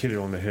 he'll like hit it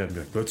on the head and be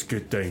like, let's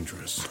get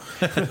dangerous.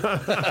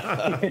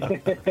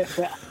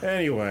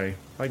 Anyway,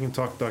 I can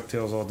talk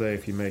DuckTales all day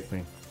if you make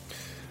me.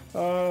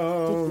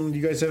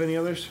 You guys have any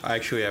others? I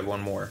actually have one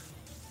more.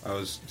 I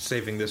was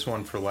saving this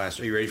one for last.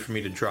 Are you ready for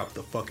me to drop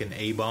the fucking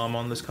A-bomb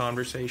on this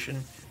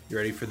conversation? You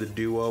ready for the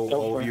duo?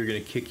 All of you are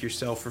going to kick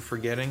yourself for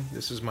forgetting?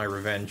 This is my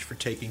revenge for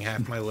taking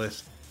half my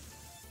list.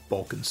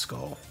 Bulk and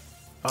Skull.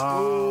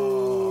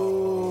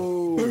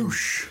 Oh.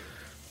 Boosh.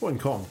 I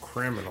wouldn't call them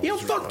criminals. Yo,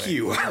 fuck really.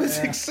 you. I was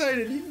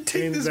excited. You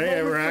take this They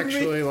moment were from me.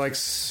 actually like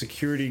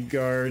security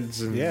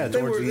guards and Yeah,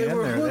 towards the end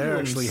there, they're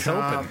actually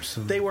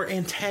helping. They were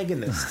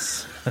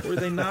antagonists. Were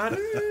they not?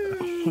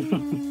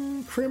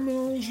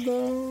 criminals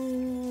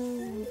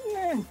though.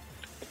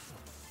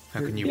 How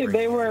can you Yeah, bring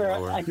they them were.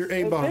 lower? Your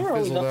A-bomb they were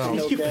always fizzled up to out.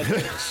 no good.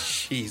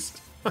 Jeez.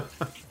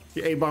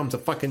 Your A-bomb's a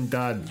fucking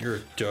dud. You're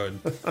a dud.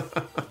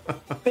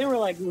 They were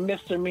like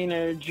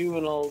misdemeanor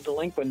juvenile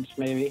delinquents,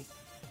 maybe.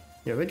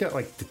 Yeah, they got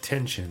like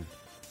detention.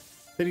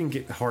 They didn't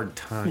get hard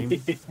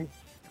time.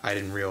 I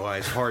didn't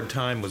realize hard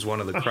time was one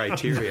of the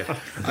criteria.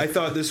 I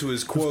thought this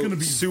was, quote,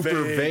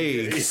 super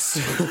vague.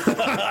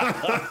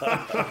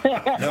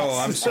 No,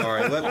 I'm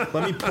sorry. Let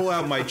me pull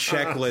out my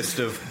checklist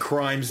of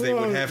crimes they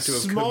would have to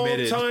have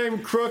committed. Small-time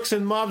crooks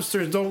and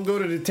mobsters don't go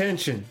to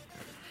detention.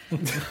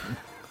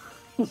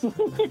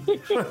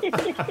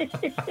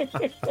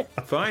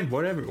 Fine,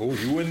 whatever. Oh,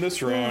 you win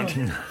this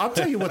round. I'll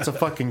tell you what's a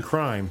fucking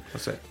crime.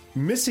 What's that?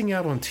 Missing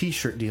out on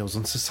t-shirt deals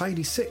on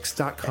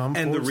Society6.com.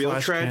 And the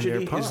real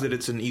tragedy /CanDarePod. is that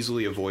it's an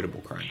easily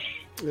avoidable crime.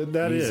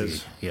 That Easy.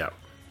 is. Yeah.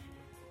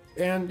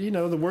 And, you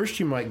know, the worst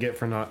you might get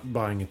for not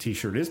buying a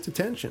t-shirt is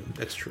detention.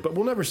 That's true. But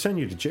we'll never send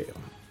you to jail.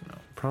 No.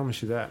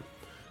 Promise you that.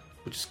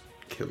 We'll just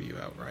kill you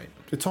outright.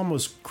 It's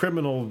almost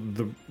criminal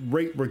the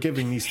rate we're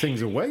giving these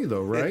things away,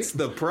 though, right? It's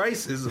the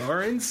prices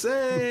are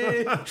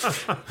insane.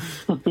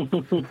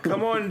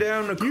 Come on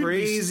down to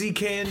Crazy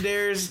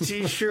Candare's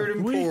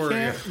T-shirt We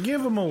Emporium. can't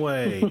give them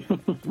away.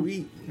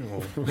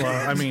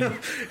 Well, I mean,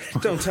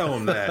 Don't tell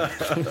him that.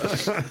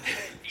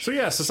 So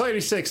yeah,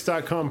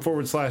 Society6.com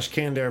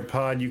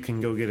 /CanDarePod. You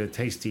can go get a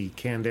tasty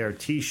Candare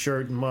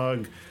t-shirt,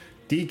 mug,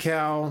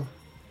 decal,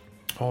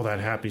 all that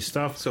happy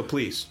stuff. So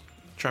please,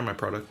 try my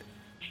product.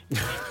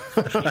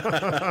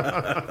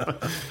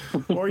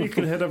 Or you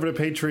can head over to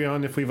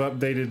Patreon if we've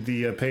updated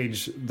the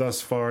page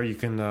thus far. You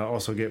can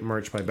also get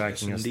merch by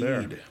backing us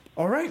there. indeed.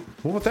 All right.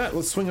 Well, with that,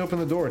 let's swing open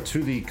the door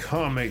to the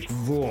comic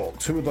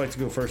vault. Who would like to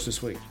go first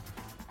this week?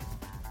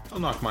 I'll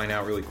knock mine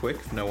out really quick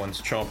if no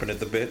one's chomping at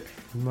the bit.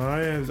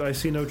 I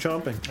see no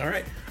chomping. All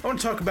right. I want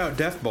to talk about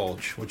Death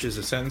Bulge, which is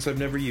a sentence I've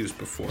never used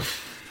before.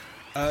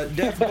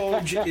 Death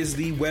Bulge is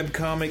the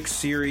webcomic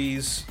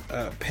series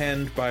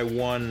penned by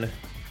one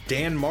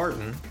Dan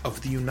Martin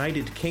of the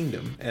United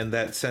Kingdom, and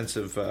that sense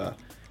of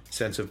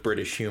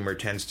British humor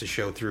tends to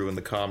show through in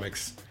the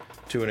comics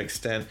to an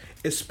extent,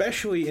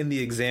 especially in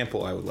the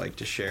example I would like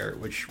to share,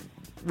 which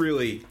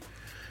really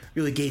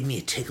gave me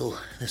a tickle.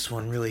 This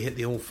one really hit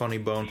the old funny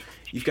bone.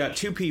 You've got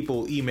two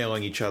people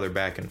emailing each other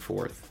back and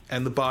forth,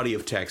 and the body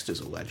of text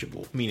is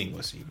illegible,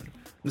 meaningless even.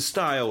 The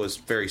style is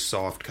very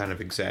soft, kind of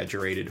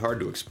exaggerated, hard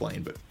to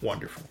explain, but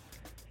wonderful.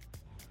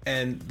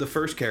 And the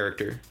first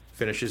character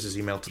finishes his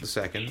email to the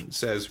second,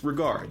 says,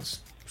 "Regards,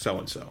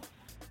 so-and-so."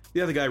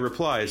 The other guy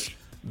replies,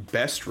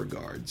 "Best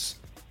regards."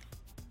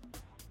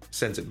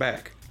 Sends it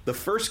back. The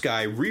first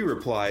guy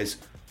re-replies,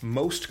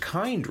 "Most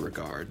kind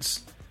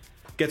regards."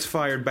 Gets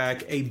fired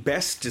back, "A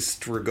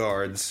bestest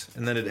regards,"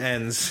 and then it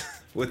ends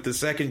with the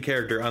second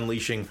character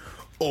unleashing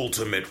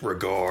ultimate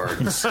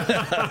regards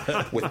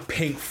with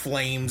pink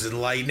flames and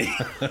lightning.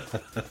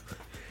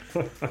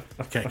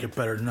 can't get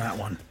better than that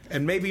one.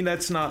 And maybe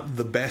that's not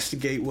the best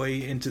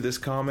gateway into this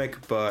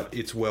comic, but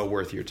it's well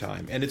worth your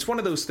time. And it's one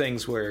of those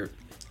things where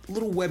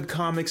little web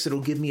comics that'll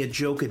give me a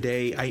joke a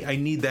day. I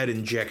need that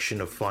injection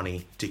of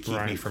funny to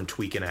keep me from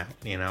tweaking out.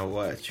 You know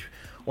what?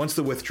 Once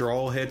the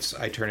withdrawal hits,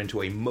 I turn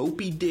into a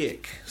mopey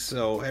dick.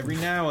 So every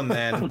now and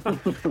then,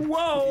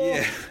 whoa,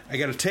 yeah, I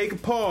got to take a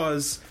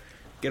pause,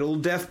 get a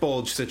little Death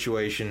Bulge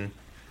situation,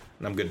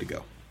 and I'm good to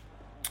go.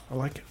 I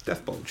like it.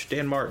 Death Bulge,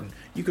 Dan Martin.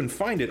 You can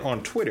find it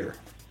on Twitter.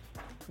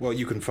 Well,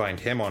 you can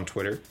find him on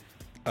Twitter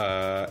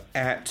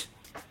at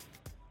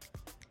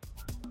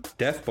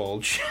Death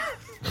Bulge.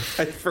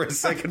 For a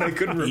second, I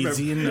couldn't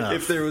Easy remember enough.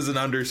 if there was an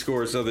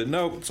underscore. So that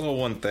nope, it's all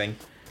one thing.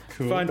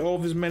 Cool. Find all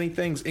of his many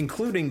things,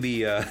 including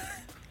the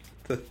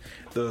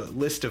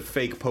list of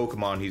fake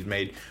Pokemon he's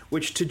made,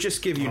 which to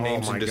just give you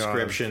names my and God.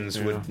 descriptions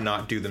Yeah. would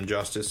not do them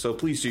justice. So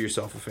please do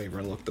yourself a favor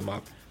and look them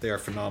up. They are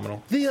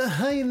phenomenal. They are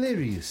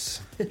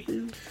hilarious.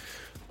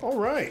 All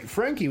right,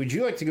 Frankie, would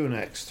you like to go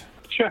next?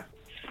 Sure.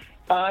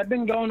 I've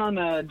been going on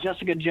the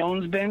Jessica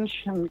Jones binge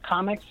in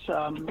comics,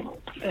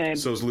 and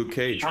So is Luke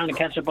Cage. trying to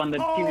catch up on the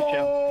TV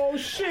show. Oh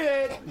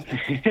shit!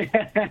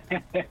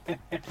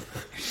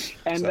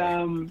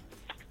 And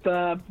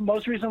the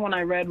most recent one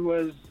I read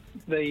was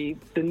the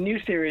new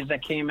series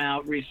that came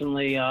out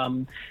recently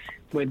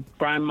with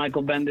Brian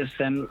Michael Bendis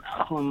and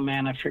oh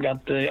man, I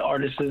forgot the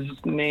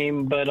artist's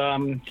name, but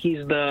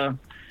he's the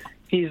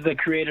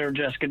creator of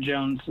Jessica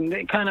Jones, and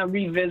it kind of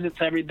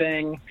revisits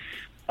everything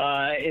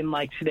in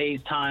like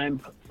today's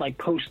time, like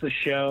post the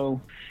show,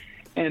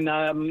 and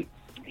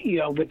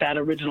with that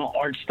original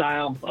art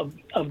style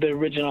of the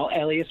original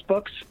Alias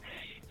books.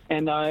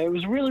 And it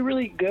was really,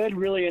 really good,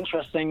 really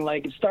interesting.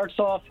 Like, it starts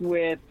off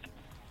with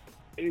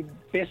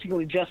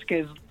basically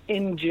Jessica's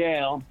in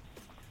jail,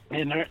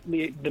 and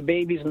the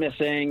baby's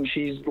missing.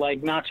 She's,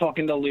 like, not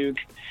talking to Luke.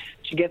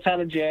 She gets out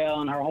of jail,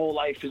 and her whole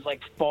life is,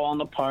 like,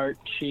 falling apart.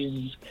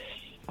 She's,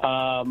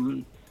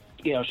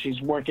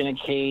 she's working a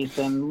case,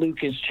 and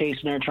Luke is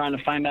chasing her, trying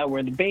to find out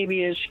where the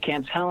baby is. She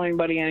can't tell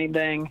anybody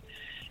anything.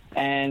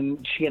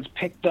 And she gets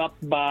picked up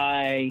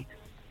by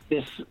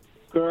this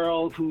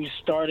girl who's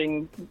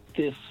starting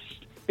this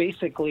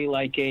basically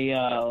like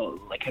a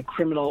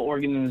criminal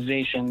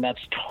organization that's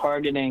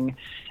targeting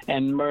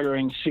and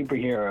murdering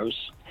superheroes.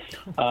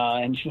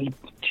 And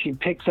she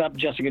picks up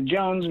Jessica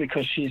Jones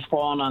because she's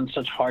fallen on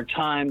such hard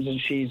times, and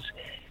she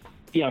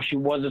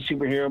was a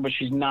superhero, but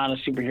she's not a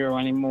superhero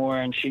anymore.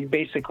 And she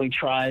basically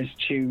tries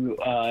to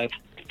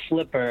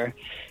flip her,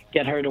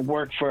 get her to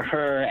work for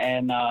her,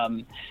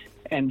 and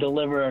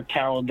deliver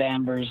Carol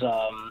Danvers'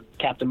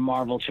 Captain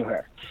Marvel to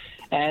her.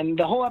 And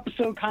the whole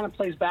episode kind of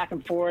plays back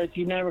and forth.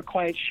 You're never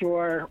quite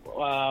sure,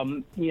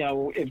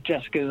 if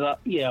Jessica's,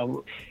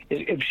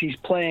 if she's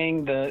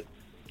playing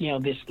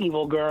this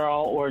evil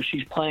girl or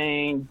she's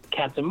playing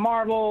Captain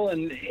Marvel,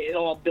 and it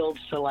all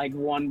builds to like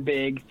one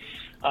big,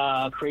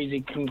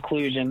 crazy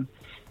conclusion.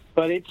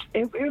 But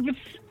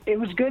it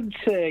was good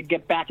to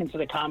get back into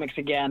the comics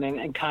again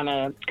and kind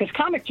of, because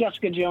comic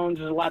Jessica Jones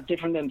is a lot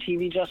different than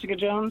TV Jessica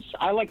Jones.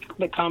 I like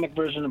the comic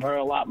version of her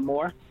a lot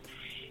more.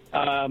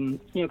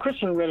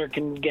 Kristen Ritter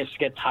can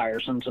get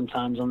tiresome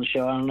sometimes on the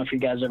show. I don't know if you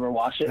guys ever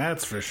watch it.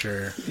 That's for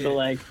sure. So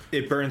like,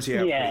 it burns you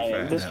out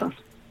pretty fast.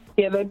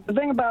 The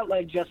thing about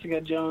like Jessica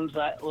Jones,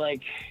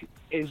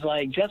 is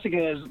like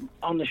Jessica is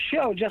on the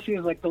show. Jessica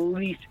is like the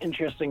least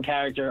interesting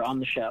character on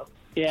the show.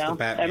 Yeah,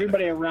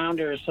 everybody around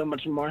her is so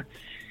much more.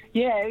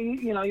 Yeah,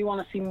 you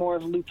want to see more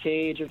of Luke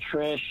Cage or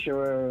Trish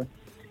or,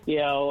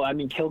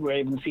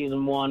 Kilgrave in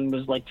season 1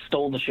 was like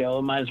stole the show.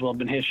 It might as well have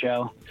been his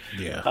show.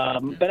 Yeah.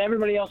 But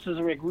everybody else is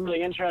like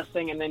really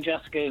interesting, and then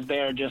Jessica is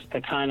there just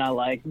to kind of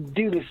like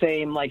do the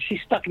same. Like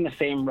she's stuck in the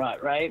same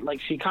rut, right? Like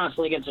she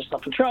constantly gets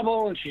herself in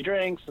trouble, and she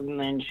drinks, and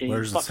then she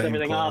fucks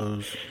everything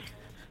clothes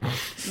up.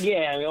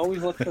 Yeah, it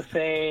always looks the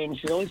same.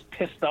 She's always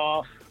pissed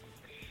off.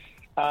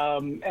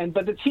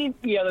 But the team,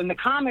 in the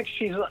comics,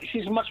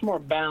 she's much more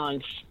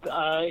balanced.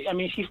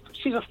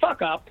 She's a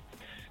fuck up,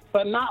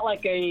 but not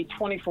like a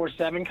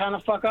 24/7 kind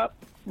of fuck up.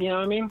 You know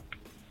what I mean?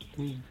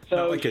 So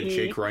not like a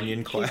Jake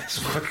Runyon class.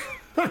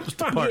 Just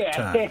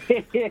part-time.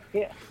 Yeah.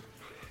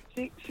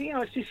 She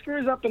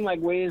screws up in like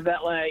ways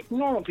that like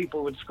normal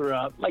people would screw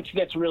up. Like she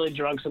gets really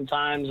drunk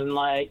sometimes, and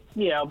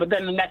but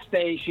then the next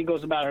day she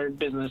goes about her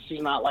business.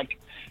 She's not like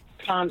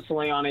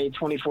constantly on a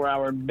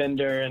 24-hour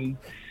bender, and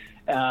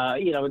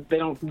they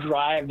don't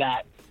drive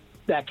that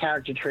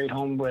character trait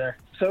home with her.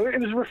 So it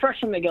was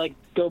refreshing to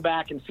go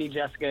back and see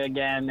Jessica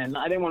again, and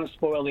I didn't want to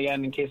spoil the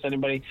end in case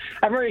anybody.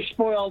 I've already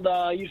spoiled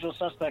Usual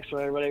Suspects for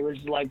everybody, which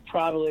is like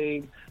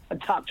probably a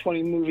top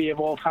 20 movie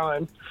of all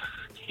time.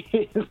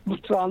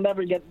 So I'll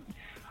never get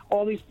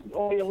all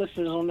your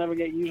listeners will never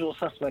get Usual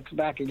Suspects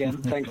back again,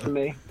 thanks to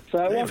me.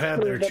 So they've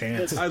had their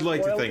chance. I'd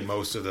like to think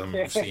most of them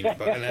have seen it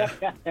by now.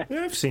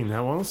 Yeah, I've seen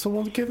that one. It's the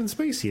one with Kevin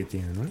Spacey at the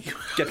end, right?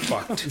 Get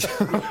fucked.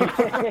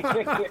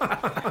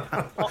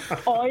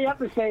 All you have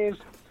to say is,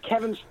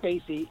 Kevin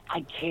Spacey,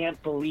 I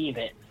can't believe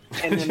it.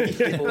 And then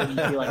people will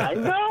be like, I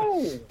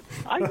know.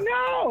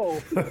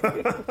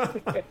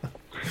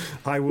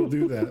 I will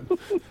do that.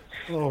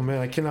 Oh man,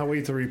 I cannot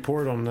wait to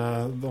report on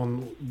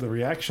the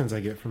reactions I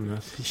get from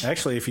this.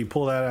 Actually, if you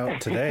pull that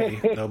out today,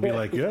 they'll be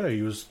like, "Yeah,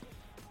 he was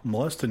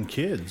molesting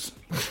kids."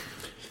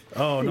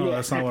 Oh no,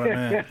 that's not what I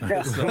meant.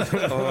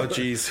 Oh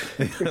jeez.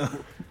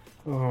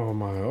 Oh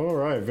my! All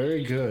right,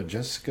 very good,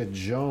 Jessica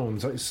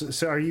Jones.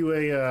 So, are you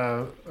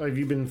have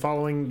you been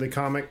following the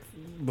comic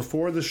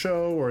before the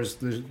show, or is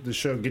the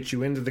show get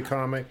you into the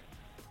comic?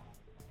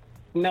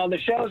 No, the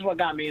show is what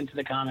got me into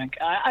the comic.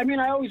 I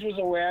always was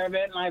aware of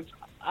it,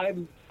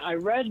 and I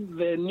read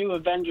the New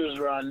Avengers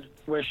run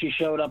where she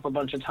showed up a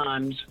bunch of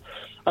times.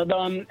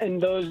 Although in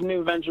those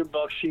New Avenger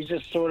books, she's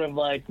just sort of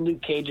like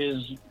Luke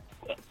Cage's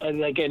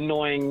like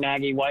annoying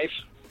naggy wife.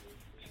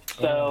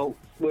 So,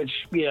 which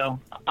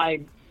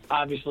I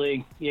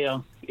obviously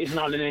is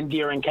not an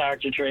endearing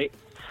character trait.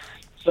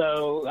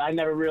 So I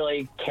never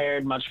really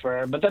cared much for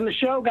her. But then the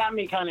show got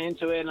me kind of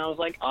into it, and I was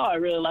like, oh, I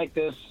really like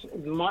this.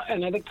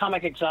 And I think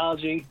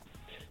Comixology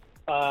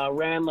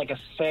ran like a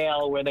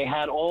sale where they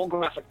had all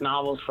graphic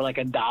novels for like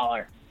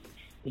 $1.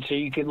 And so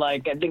you could I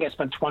think I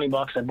spent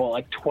 $20. I bought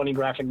like 20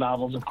 graphic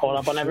novels and caught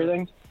up on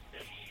everything.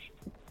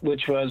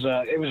 which was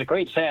it was a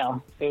great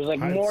sale. It was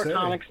like I'd more say.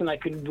 comics than I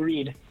could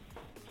read.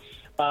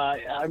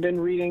 I've been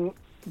reading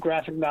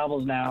graphic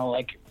novels now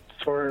like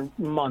for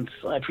months.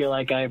 I feel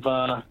like I've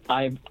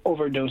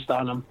overdosed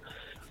on them,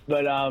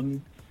 but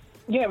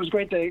yeah, it was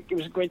great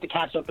to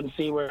catch up and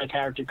see where a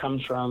character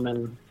comes from,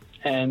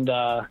 and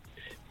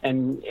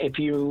if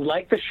you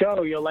like the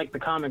show, you'll like the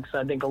comics.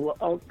 I think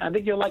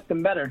you'll like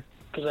them better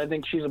because I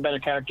think she's a better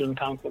character in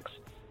comic books.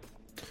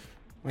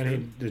 I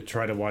need to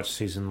try to watch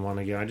season 1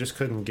 again. I just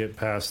couldn't get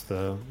past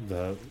the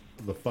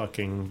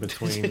fucking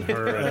between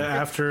her and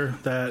After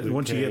that, Luke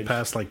once you get Cage.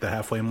 past like the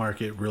halfway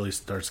mark, it really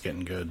starts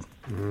getting good.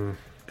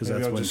 Because Maybe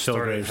that's I'll when just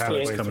start it Kilgrave starts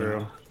halfway coming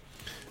through. out.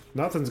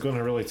 Nothing's going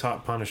to really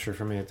top Punisher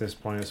for me at this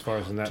point as far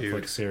as the Netflix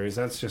Dude. series.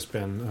 That's just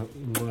been...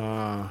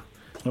 I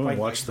only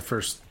watched the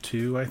first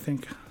 2, I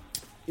think.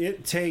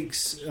 it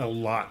takes a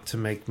lot to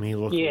make me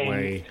look Yeah.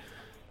 away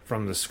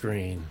from the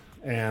screen.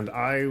 And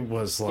I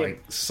was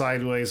like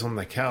sideways on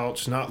the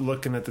couch, not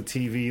looking at the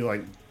TV,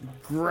 like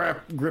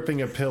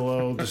gripping a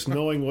pillow, just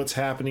knowing what's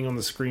happening on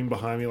the screen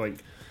behind me.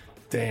 Like,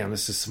 damn,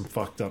 this is some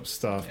fucked up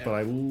stuff. But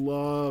I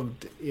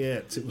loved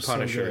it. It was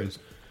Punisher so is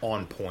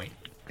on point.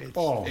 It's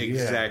Oh, yeah.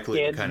 exactly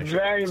Yeah, the kind of it's show.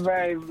 very,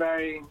 very,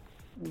 very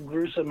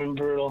gruesome and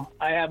brutal.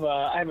 I have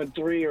a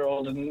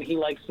 3-year-old, and he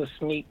likes to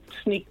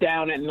sneak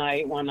down at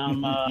night when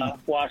I'm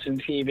watching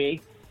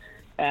TV.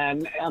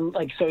 And I'm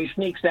like, so he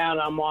sneaks down.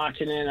 I'm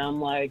watching it. And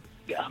I'm like,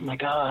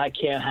 oh, I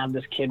can't have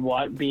this kid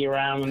be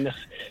around. And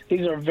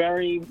these are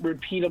very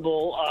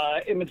repeatable,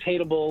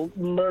 imitatable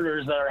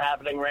murders that are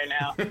happening right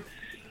now.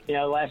 You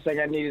know, the last thing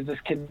I need is this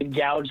kid to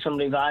gouge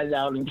somebody's eyes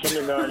out in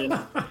kindergarten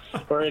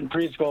or in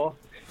preschool.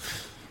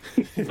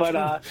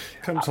 But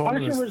comes home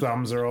and his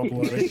thumbs are all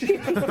bloody.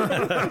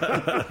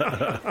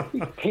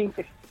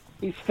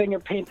 He's finger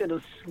painted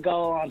a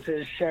skull onto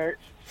his shirt.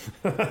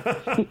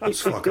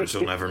 Those fuckers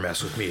will never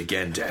mess with me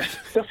again, Dad.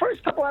 The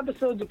first couple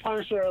episodes of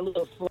Punisher are a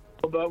little slow,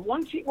 but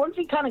once he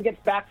kind of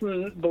gets back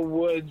from the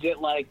woods, it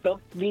like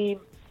the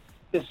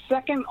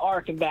second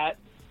arc of that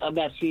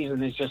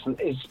season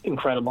is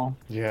incredible.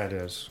 Yeah, it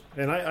is.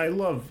 And I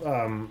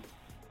love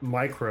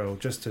Micro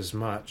just as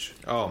much.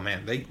 Oh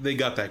man, they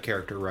got that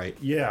character right.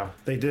 Yeah,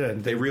 they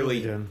did. They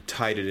really did.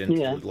 tied it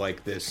into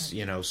like this,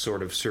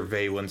 sort of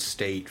surveillance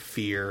state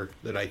fear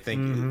that I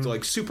think is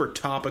like super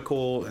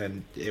topical,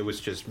 and it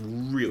was just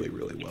really,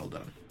 really well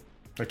done.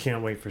 I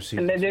can't wait for season.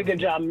 And they did a good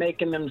job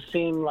making them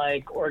seem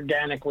like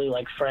organically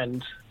like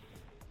friends.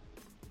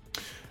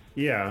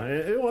 Yeah,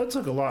 it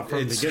took a lot for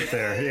him to get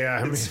there. Yeah,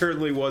 I mean, It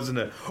certainly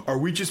wasn't are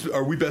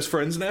we best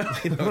friends now?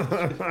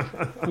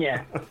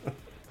 Yeah.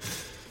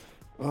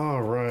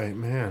 all right,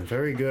 man.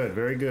 Very good,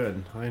 very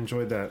good. I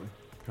enjoyed that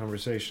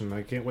conversation.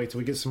 I can't wait till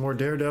we get some more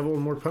Daredevil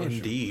and more Punisher.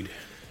 Indeed.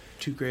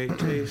 Two great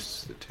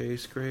tastes that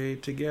taste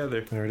great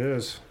together. There it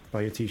is.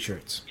 Buy your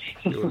t-shirts.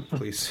 Do it,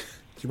 please.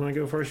 Do you want to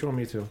go first? You want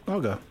me to?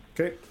 I'll go.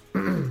 Okay.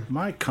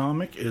 My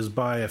comic is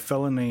by a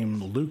fella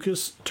named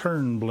Lucas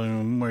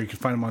Turnbloom, where you can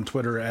find him on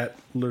Twitter at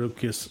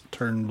Lucas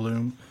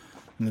Turnbloom,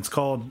 and it's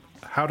called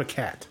How to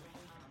Cat.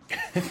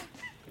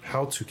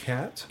 How to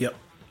Cat? Yep.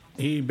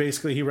 He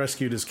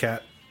rescued his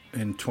cat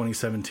in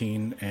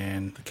 2017,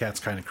 and the cat's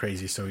kind of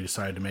crazy, so he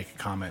decided to make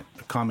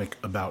a comic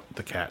about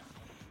the cat.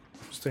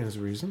 Stands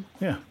to reason.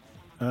 Yeah.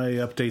 He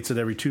updates it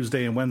every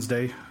Tuesday and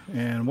Wednesday,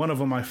 and one of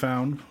them I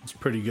found was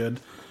pretty good.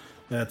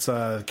 That's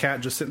a cat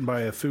just sitting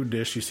by a food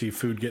dish. You see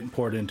food getting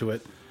poured into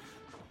it.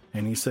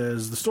 And he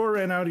says, the store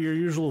ran out of your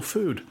usual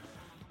food,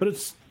 but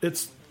it's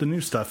the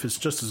new stuff. It's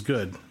just as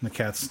good. And the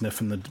cat's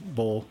sniffing the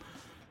bowl.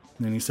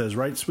 And then he says,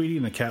 right, sweetie?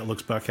 And the cat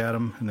looks back at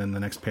him. And then the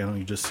next panel,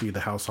 you just see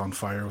the house on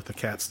fire with the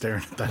cat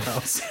staring at the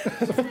house.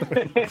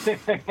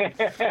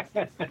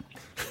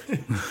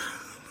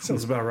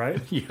 Sounds about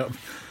right. Yep.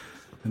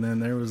 And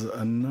then there was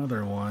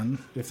another one.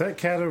 If that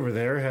cat over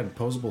there had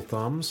opposable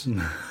thumbs,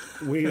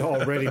 we'd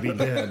already be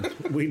dead.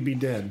 We'd be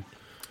dead.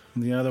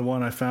 And the other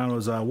one I found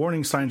was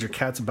warning signs your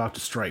cat's about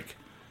to strike.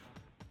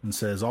 And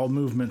says all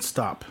movement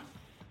stop.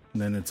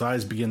 And then its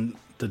eyes begin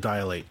to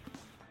dilate.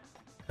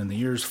 And the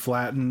ears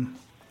flatten.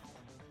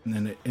 And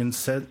then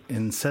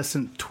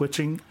incessant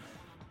twitching.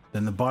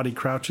 Then the body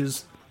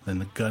crouches. Then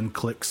the gun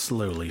clicks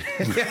slowly.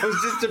 Yeah, I was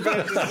just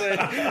about to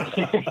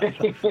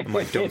say. I'm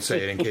like, don't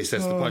say it in case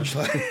that's the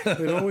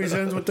punchline. It always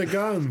ends with the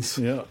guns.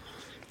 Yeah.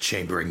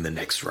 Chambering the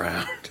next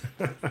round.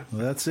 Well,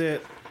 that's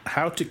it.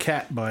 How to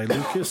Cat by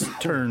Lucas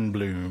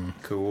Turnbloom.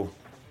 Cool.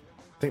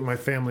 I think my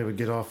family would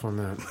get off on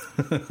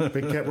that.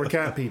 Big cat, we're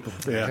cat people.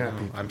 Yeah. Cat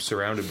people. I'm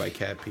surrounded by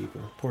cat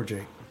people. Poor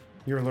Jake.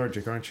 You're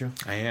allergic, aren't you?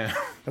 I am.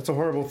 That's a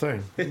horrible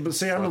thing. But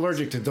see, I'm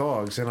allergic to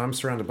dogs, and I'm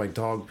surrounded by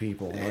dog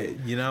people.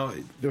 Like,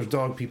 there's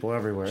dog people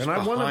everywhere, and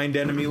behind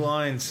enemy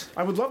lines.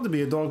 I would love to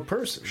be a dog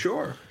person.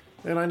 Sure.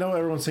 And I know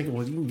everyone's thinking,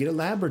 well, you can get a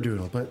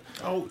Labradoodle, but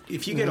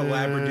if you get a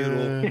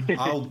Labradoodle,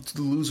 I'll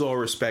lose all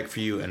respect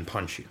for you and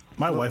punch you.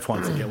 My wife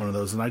wants to get one of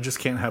those, and I just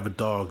can't have a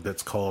dog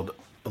that's called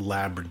a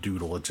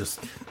Labradoodle. It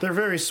just... They're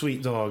very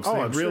sweet dogs. Oh, They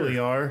I'm really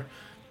sure. are.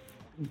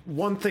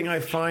 One thing I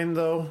find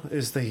though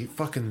is they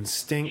fucking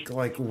stink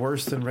like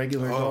worse than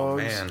regular Oh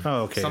dogs. man.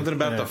 Oh, okay. Something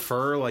about Yeah. the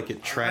fur, like it I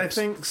traps.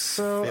 think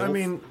so. I filth.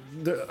 mean,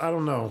 I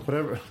don't know.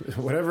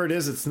 Whatever it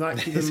is, it's not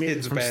keeping me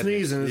It's from bad.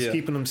 sneezing. It's Yeah.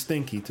 keeping them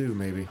stinky too.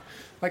 Maybe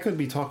I could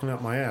be talking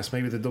out my ass.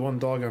 Maybe the one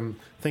dog I'm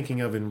thinking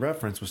of in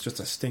reference was just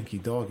a stinky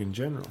dog in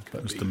general.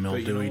 But Just a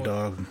mildewy what?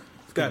 dog.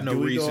 Got no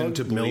Gooey reason dog?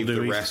 to believe the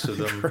Mildewy. rest of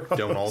them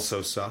don't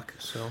also suck.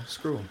 So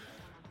screw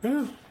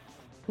them. yeah,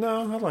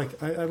 no, I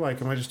like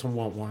them. I just don't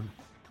want one.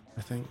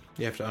 I think.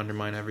 You have to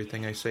undermine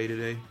everything I say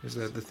today. Is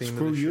that the theme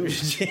Screw of the you.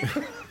 show?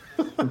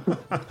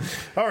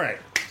 All right.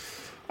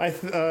 I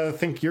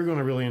think you're going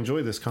to really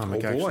enjoy this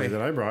comic Oh, boy. actually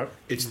that I brought.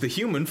 It's the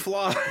human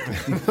fly.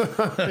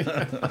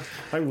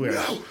 I wish.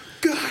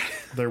 God.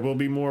 There will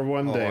be more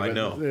one Oh, day, I but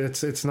know.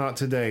 it's not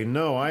today.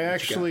 No, I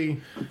actually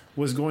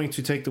was going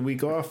to take the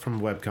week off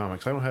from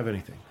webcomics. I don't have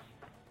anything.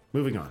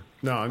 Moving on.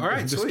 No, I'm, All right,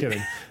 I'm just sweet.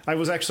 kidding. I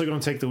was actually going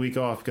to take the week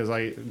off because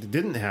I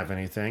didn't have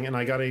anything, and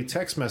I got a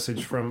text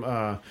message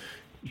from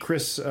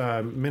Chris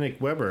Minnick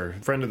Weber,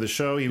 friend of the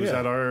show. He was Yeah.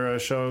 at our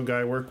show,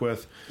 guy I work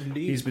with.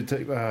 Indeed. He's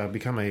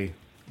become a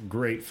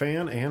great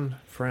fan and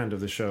friend of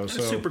the show.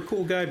 So Super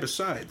cool guy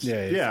besides.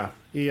 yeah,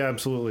 he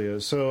absolutely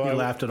is. So He I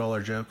laughed at all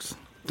our jokes.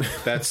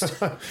 That's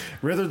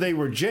whether they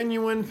were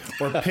genuine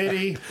or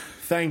pity,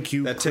 thank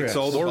you, that Chris. ticks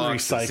all the Or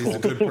boxes. He's a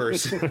recycled. good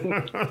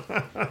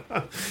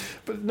person.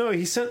 But no,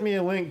 he sent me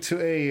a link to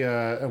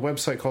a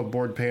website called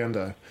Board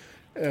Panda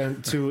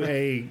and to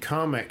a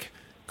comic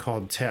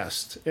called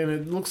Test. And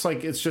it looks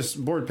like it's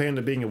just Board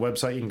Panda being a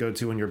website you can go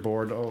to when you're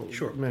bored. Oh,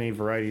 Sure. Many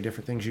variety of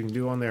different things you can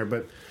do on there.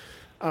 But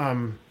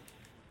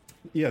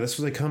yeah, this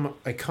was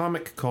a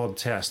comic called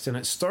Test. And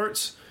it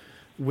starts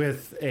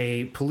with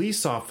a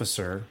police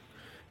officer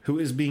who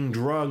is being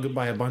drugged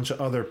by a bunch of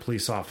other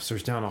police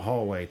officers down a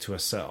hallway to a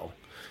cell.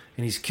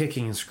 And he's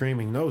kicking and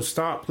screaming, "No,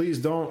 stop, please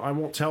don't. I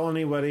won't tell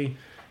anybody.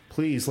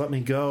 Please let me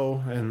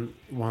go." And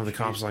one of the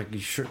cops is like, "You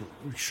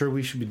sure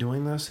we should be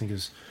doing this?" And he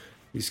goes,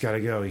 "He's got to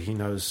go. He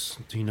knows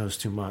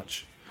too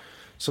much."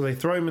 So they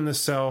throw him in the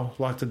cell,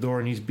 lock the door,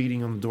 and he's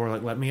beating on the door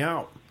like, "Let me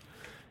out."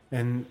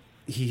 And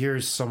he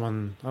hears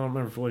someone, I don't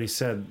remember what he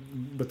said,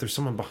 but there's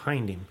someone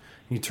behind him.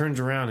 And he turns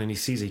around and he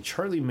sees a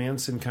Charlie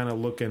Manson kind of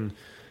looking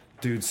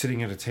dude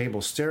sitting at a table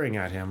staring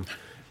at him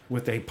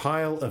with a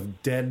pile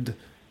of dead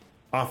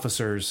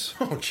officers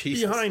Oh,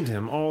 Jesus. behind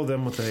him, all of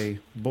them with a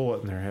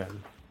bullet in their head.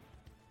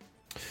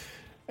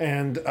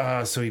 And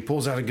so he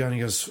pulls out a gun. He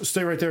goes,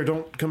 "Stay right there.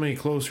 Don't come any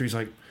closer." He's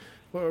like,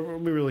 "Well, are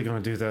we really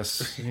going to do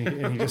this?"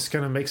 And he just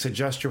kind of makes a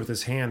gesture with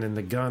his hand, and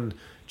the gun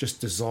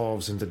just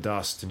dissolves into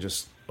dust and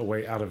just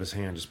away out of his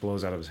hand, just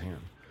blows out of his hand.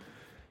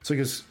 So he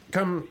goes,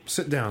 "Come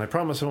sit down. I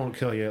promise I won't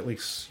kill you, at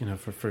least, for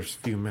the first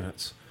few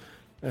minutes."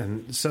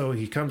 And so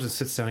he comes and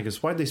sits down. He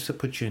goes, "Why'd they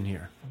put you in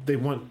here? They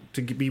want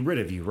to be rid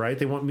of you, right?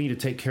 They want me to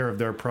take care of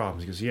their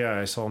problems." He goes, "Yeah,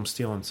 I saw them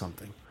stealing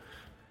something."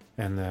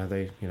 And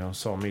they,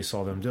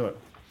 saw them do it.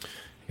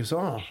 He goes,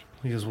 "Oh."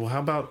 He goes, "Well, how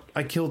about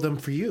I killed them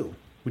for you?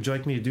 Would you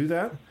like me to do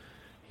that?"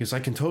 He goes, "I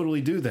can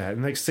totally do that."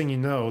 And next thing you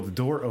know, the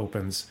door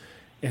opens,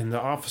 and the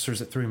officers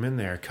that threw him in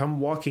there come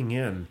walking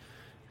in,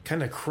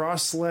 kind of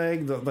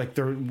cross-legged, like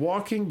they're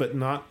walking but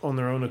not on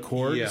their own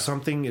accord. Yeah.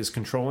 Something is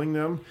controlling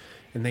them.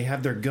 And they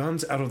have their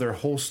guns out of their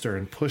holster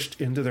and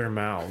pushed into their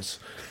mouths,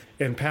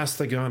 and past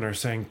the gun are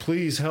saying,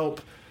 "Please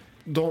help!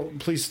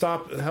 Please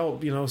stop!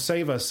 Help!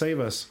 Save us! Save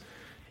us!"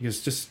 He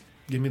goes, "Just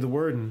give me the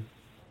word, and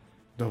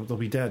they'll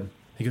be dead."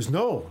 He goes,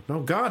 "No,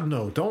 God,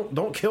 no!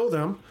 Don't kill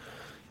them!"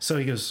 So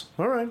he goes,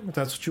 "All right, if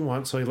that's what you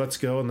want." So he lets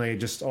go, and they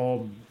just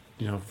all,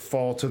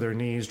 fall to their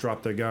knees,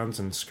 drop their guns,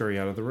 and scurry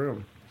out of the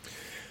room.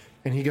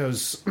 And he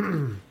goes,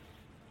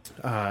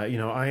 "I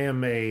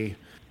am a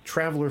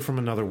traveler from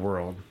another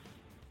world.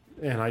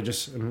 And I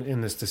just am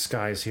in this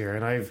disguise here.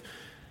 And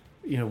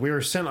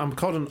I'm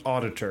called an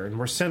auditor, and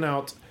we're sent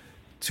out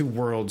to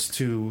worlds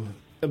to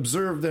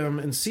observe them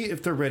and see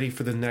if they're ready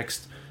for the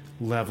next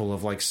level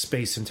of like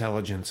space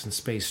intelligence and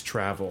space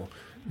travel.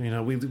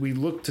 We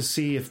look to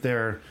see if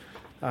they're,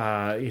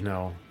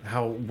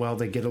 how well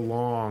they get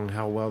along,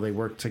 how well they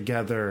work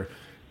together,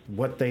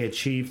 what they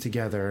achieve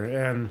together.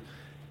 And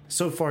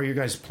so far, your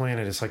guys'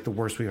 planet is like the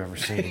worst we've ever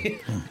seen.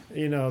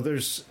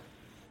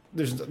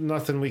 There's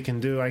nothing we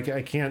can do.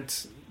 I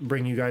can't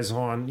bring you guys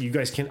on. You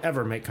guys can't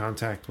ever make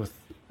contact with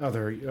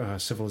other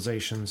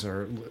civilizations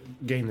or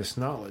gain this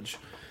knowledge."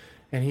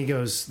 And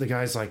the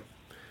guy's like,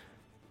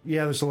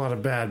 "Yeah, there's a lot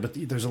of bad, but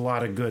there's a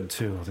lot of good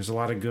too. There's a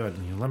lot of good.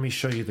 Let me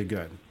show you the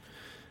good."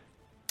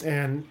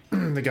 And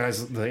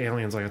the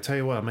alien's like, "I'll tell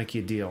you what, I'll make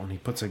you a deal." And he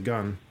puts a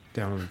gun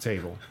down on the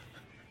table.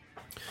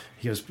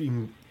 He goes, "You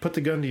can put the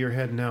gun to your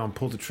head now and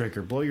pull the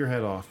trigger, blow your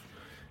head off,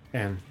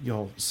 and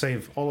you'll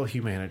save all of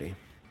humanity.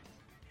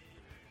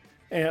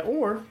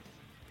 Or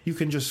you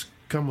can just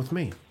come with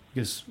me,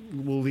 because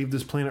we'll leave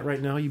this planet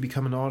right now. You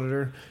become an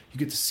auditor. You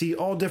get to see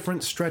all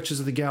different stretches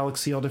of the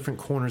galaxy, all different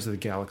corners of the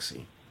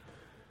galaxy.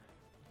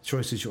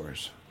 Choice is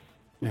yours."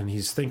 And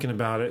he's thinking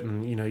about it,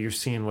 and you're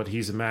seeing what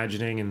he's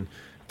imagining, and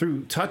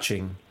through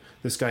touching,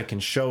 this guy can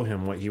show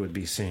him what he would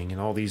be seeing, and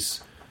all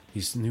these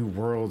these new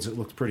worlds. It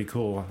looked pretty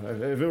cool.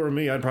 If it were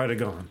me, I'd probably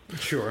have gone.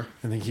 Sure.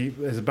 And then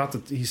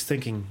he's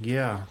thinking,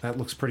 yeah, that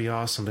looks pretty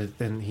awesome. But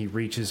then he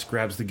reaches,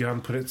 grabs the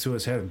gun, put it to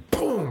his head, and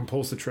boom,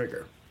 pulls the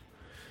trigger.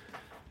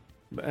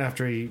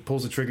 After he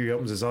pulls the trigger, he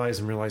opens his eyes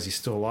and realizes he's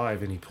still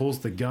alive. And he pulls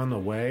the gun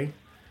away,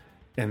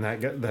 and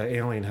the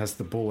alien has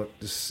the bullet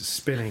just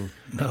spinning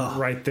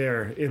right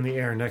there in the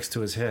air next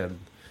to his head.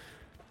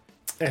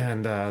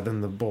 And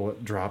then the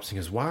bullet drops, and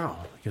he goes,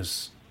 wow. He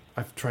goes,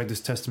 I've tried this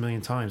test a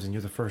million times, and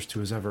you're the first who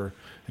has ever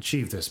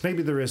achieved this.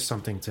 Maybe there is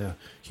something to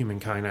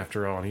humankind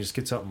after all. And he just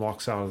gets up and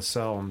walks out of the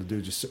cell, and the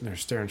dude just sitting there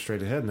staring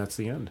straight ahead, and that's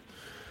the end.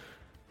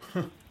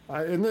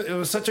 And it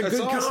was such a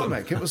good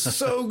comic. It was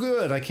so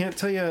good. I can't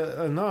tell you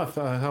enough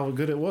how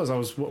good it was. I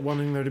was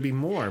wanting there to be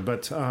more.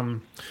 But,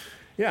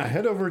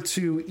 head over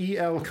to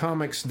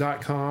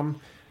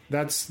elcomics.com.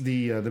 That's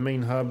the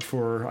main hub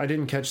for... I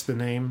didn't catch the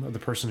name of the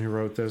person who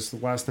wrote this. The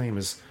last name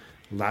is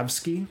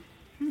Lavsky.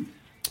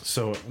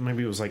 So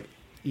maybe it was like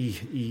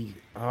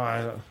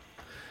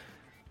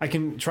I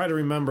can try to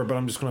remember, but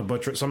I'm just going to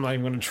butcher it, so I'm not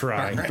even going to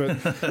try.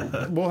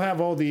 But we'll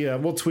have all the...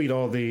 we'll tweet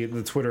all the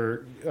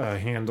Twitter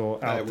handle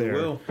out there.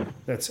 Will.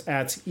 That's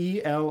at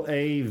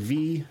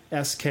ELAVSKI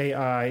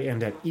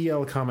and at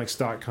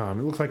elcomics.com.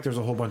 It looks like there's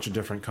a whole bunch of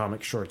different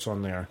comic shorts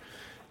on there.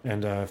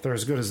 And if they're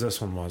as good as this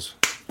one was...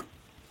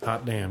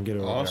 Hot damn, get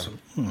it awesome.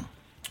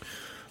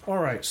 All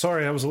right,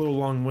 sorry I was a little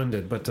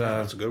long-winded, but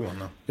that's a good one,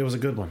 though. It was a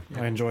good one.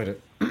 Yeah. I enjoyed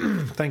it.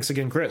 Thanks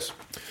again, Chris.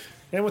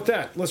 And with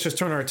that, let's just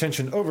turn our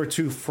attention over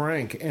to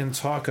Frank and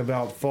talk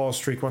about Fall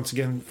Streak once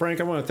again. Frank,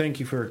 I want to thank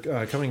you for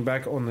coming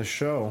back on the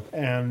show.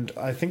 And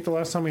I think the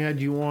last time we had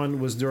you on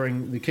was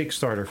during the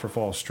Kickstarter for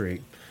Fall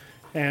Streak.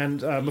 And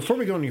before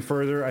we go any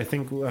further, I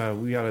think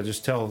we ought to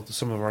just tell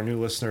some of our new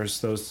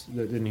listeners, those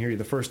that didn't hear you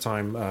the first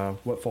time,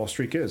 what Fall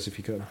Streak is, if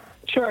you could.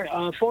 Sure.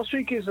 Fall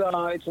Streak is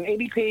it's an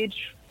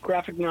 80-page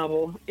graphic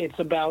novel. It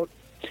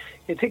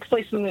takes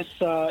place in this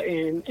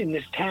in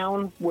this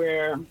town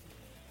where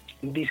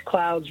these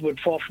clouds would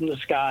fall from the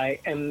sky,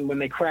 and when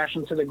they crash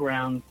into the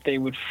ground, they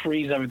would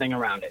freeze everything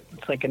around it.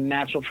 It's like a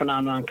natural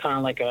phenomenon, kind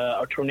of like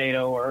a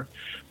tornado or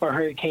a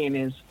hurricane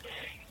is.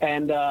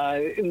 And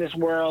in this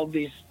world,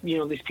 these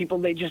people,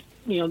 they just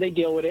they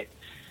deal with it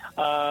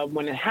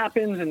when it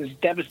happens, and it's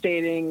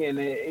devastating, and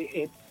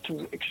it's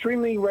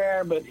extremely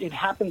rare, but it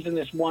happens in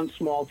this one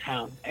small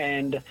town,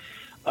 and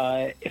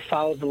it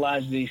follows the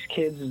lives of these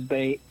kids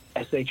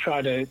as they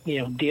try to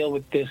deal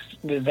with this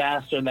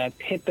disaster that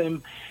hit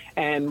them.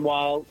 And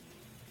while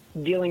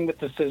dealing with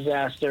this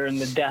disaster and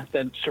the death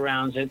that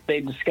surrounds it, they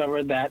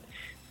discover that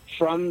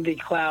from the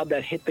cloud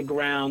that hit the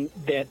ground,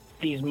 that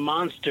these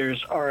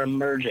monsters are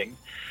emerging,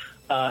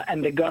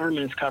 and the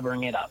government is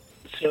covering it up.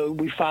 So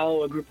we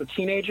follow a group of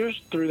teenagers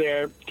through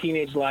their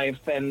teenage life,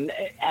 and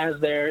as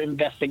they're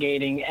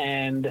investigating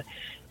and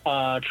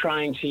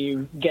trying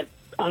to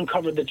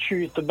uncover the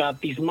truth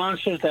about these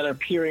monsters that are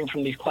appearing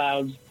from these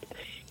clouds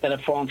that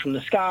have fallen from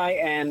the sky,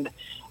 and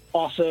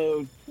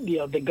also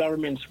the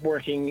government's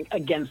working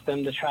against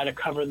them to try to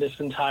cover this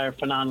entire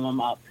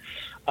phenomenon up.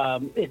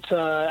 It's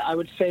I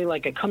would say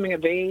like a coming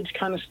of age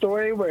kind of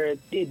story where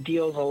it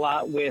deals a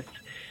lot with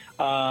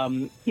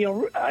I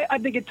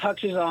think it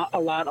touches a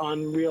lot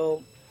on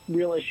real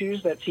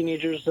issues that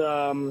teenagers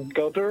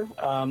go through.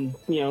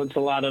 It's a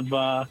lot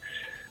of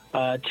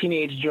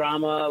teenage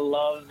drama,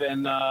 love,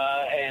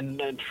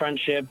 and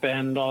friendship,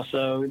 and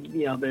also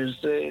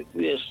there's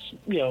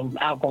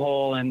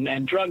alcohol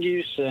and drug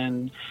use,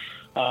 and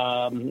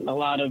a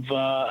lot of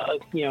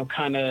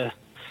kind of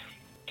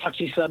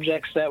touchy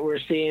subjects that we're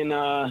seeing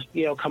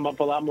come up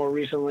a lot more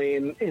recently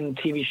in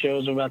TV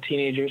shows about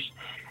teenagers.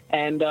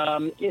 And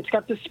it's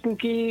got this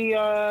spooky,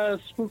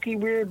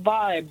 weird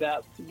vibe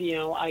that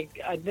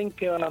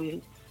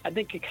I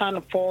think it kind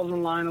of falls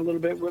in line a little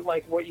bit with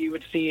like what you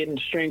would see in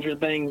Stranger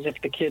Things if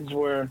the kids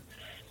were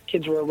a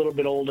little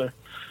bit older.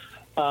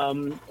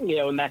 And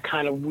that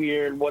kind of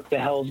weird, what the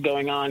hell's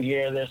going on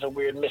here? There's a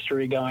weird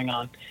mystery going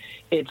on.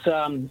 It's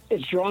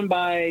drawn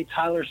by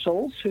Tyler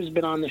Souls, who's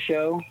been on the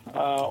show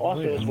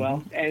as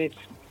well, and it's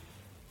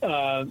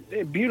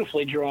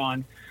beautifully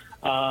drawn.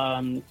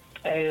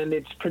 And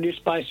it's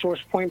produced by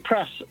Source Point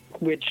Press,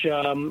 which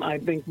I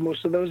think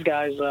most of those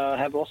guys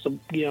have also,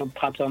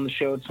 popped on the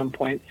show at some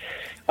point.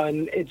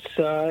 And it's,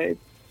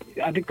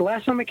 I think the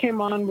last time it came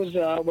on was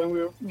when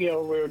we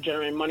were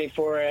generating money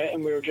for it,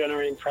 and we were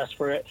generating press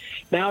for it.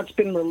 Now it's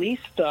been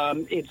released.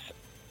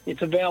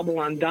 It's available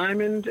on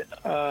Diamond.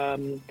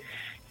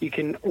 You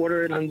can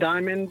order it on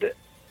Diamond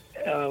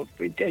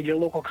at your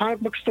local comic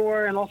book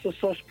store, and also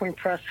Source Point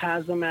Press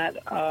has them at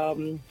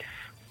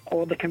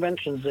all the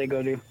conventions they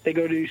go to. They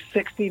go to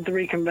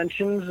 63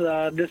 conventions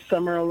this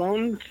summer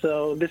alone,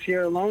 so this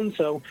year alone.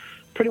 So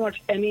pretty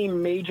much any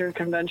major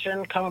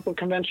convention, comic book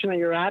convention that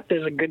you're at,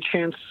 there's a good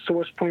chance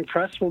Source Point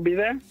Press will be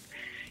there.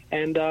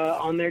 And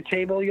on their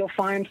table, you'll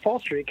find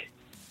Fall Streak.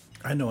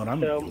 I know what I'm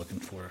going to be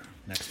looking for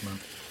next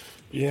month.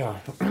 Yeah,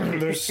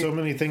 there's so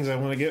many things I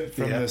want to get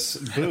from this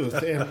booth,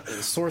 and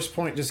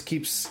SourcePoint just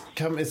keeps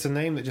it's a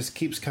name that just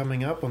keeps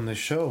coming up on this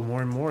show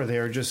more and more. They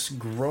are just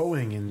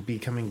growing and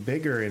becoming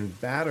bigger and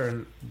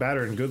badder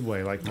in good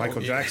way, like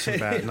Michael Jackson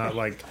bad, not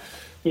like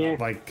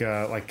like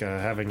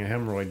having a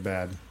hemorrhoid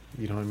bad.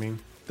 You know what I mean?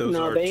 Those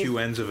are two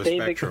ends of a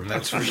spectrum,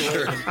 that's for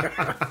sure.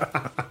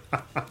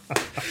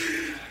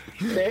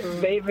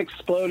 They've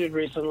exploded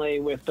recently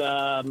with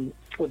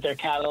their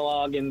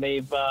catalog, and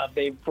they've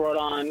brought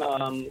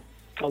on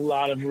a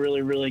lot of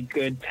really, really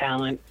good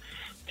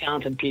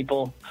talented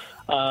people.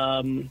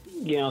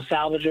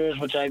 Salvagers,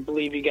 which I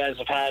believe you guys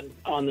have had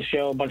on the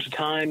show a bunch of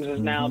times,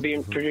 is now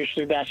being produced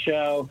through that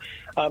show.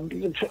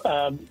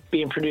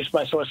 Being produced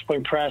by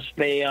SourcePoint Press.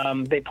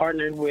 They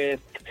partnered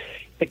with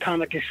the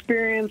Comic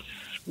Experience,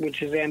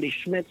 which is Andy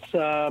Schmidt's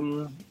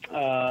online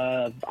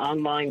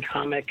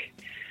comic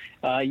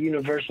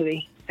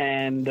university,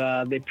 and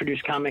they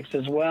produce comics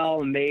as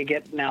well, and they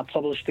get now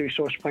published through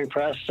SourcePoint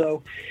Press.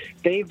 So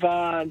they've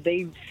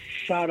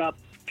shot up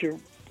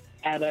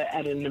at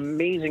an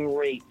amazing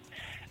rate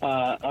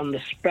on the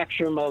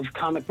spectrum of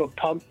comic book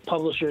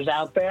publishers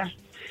out there,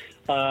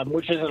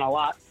 which isn't a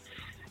lot,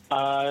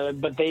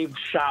 but they've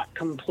shot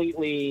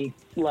completely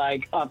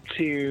like up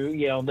to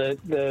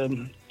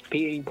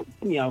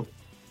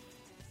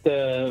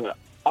the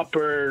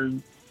upper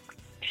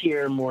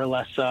tier, more or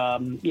less,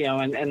 and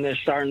they're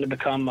starting to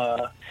become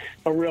a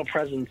real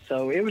presence.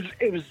 So it was.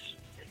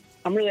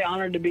 I'm really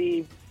honored to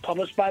be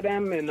published by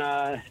them, and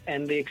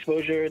the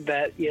exposure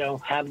that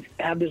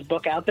have this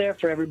book out there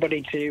for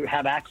everybody to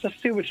have access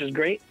to, which is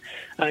great.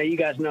 You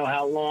guys know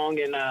how long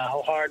and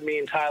how hard me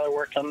and Tyler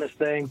worked on this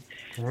thing.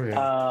 Oh,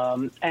 yeah.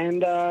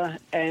 And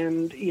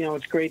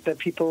it's great that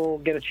people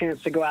get a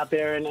chance to go out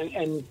there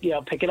and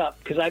pick it up,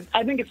 because I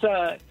think it's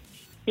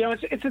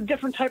it's a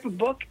different type of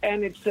book,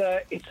 and it's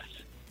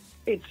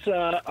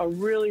a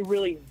really,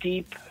 really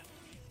deep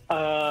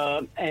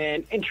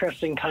and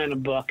interesting kind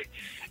of book.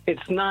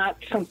 It's not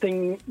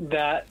something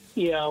that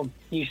you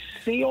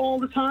see all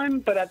the time,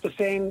 but at the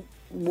same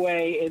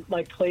way, it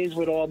like plays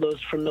with all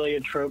those familiar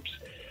tropes.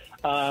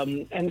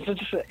 And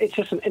it's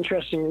just an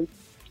interesting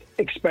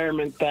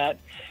experiment that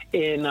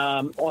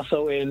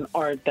also in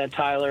art that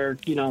Tyler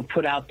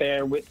put out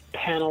there with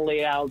panel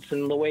layouts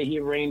and the way he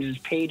arranges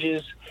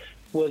pages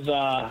was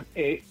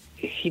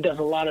he does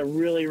a lot of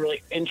really,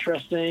 really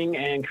interesting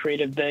and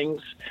creative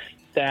things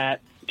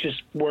that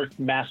just work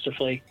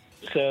masterfully.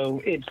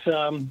 So it's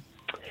a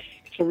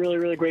really,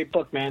 really great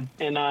book, man.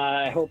 And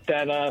I hope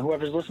that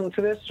whoever's listening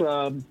to this,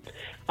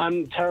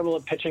 I'm terrible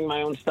at pitching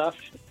my own stuff,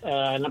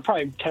 and I'm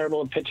probably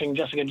terrible at pitching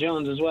Jessica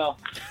Jones as well.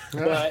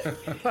 But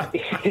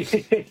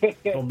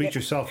don't beat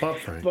yourself up,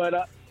 Frank.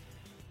 But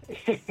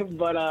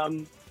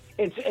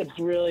it's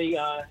really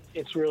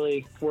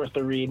worth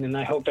the read, and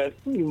I hope that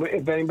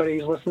if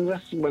anybody's listening to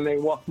this, when they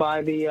walk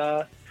by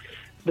the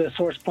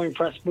SourcePoint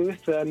Press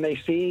booth and they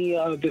see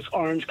this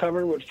orange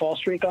cover with Fall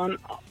Streak on,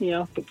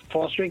 with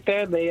Fall Streak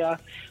there, they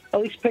at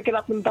least pick it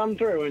up and thumb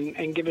through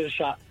and give it a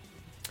shot.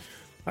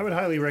 I would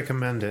highly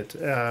recommend it.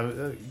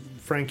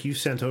 Frank, you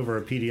sent over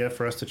a PDF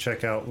for us to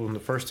check out when the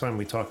first time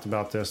we talked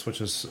about this,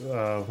 which is,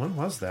 when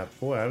was that?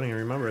 Boy, I don't even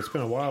remember. It's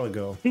been a while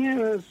ago.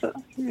 Yeah,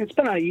 it's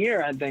been a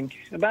year, I think.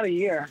 About a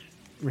year.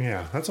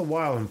 Yeah, that's a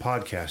while in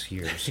podcast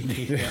years.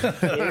 Yeah.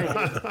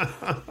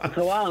 It's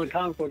a while in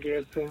comic book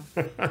years, too.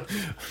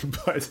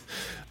 But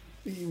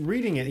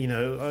reading it,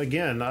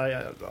 again,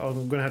 I'm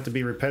going to have to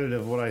be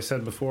repetitive of what I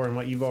said before and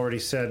what you've already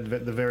said,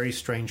 the very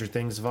Stranger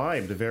Things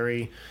vibe, the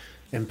very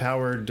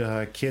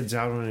empowered kids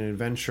out on an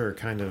adventure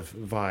kind of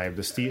vibe.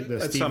 That's Stephen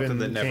something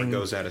that King, never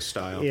goes out of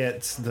style.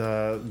 It's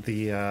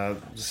the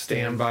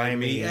Stand By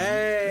Me.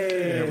 Hey!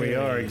 There we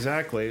are,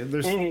 exactly.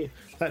 There's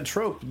that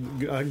trope,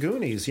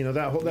 Goonies,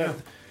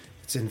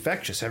 it's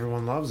infectious.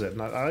 Everyone loves it,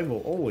 and I will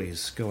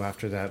always go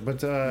after that.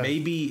 But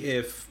maybe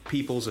if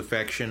people's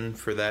affection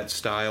for that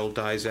style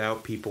dies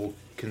out, people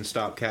can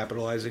stop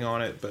capitalizing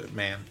on it. But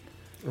man,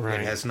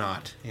 it has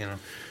not.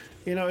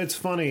 It's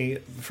funny,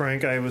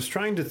 Frank. I was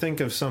trying to think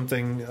of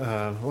something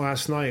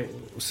last night,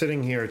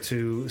 sitting here,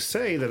 to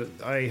say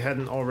that I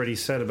hadn't already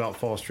said about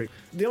Fall Streak.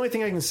 The only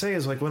thing I can say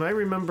is, like, when I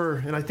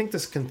remember, and I think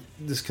this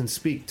can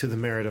speak to the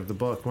merit of the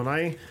book. When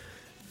I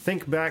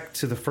think back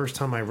to the first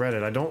time I read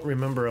it, I don't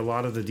remember a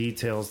lot of the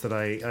details that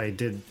I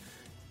did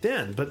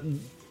then, but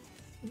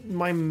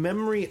my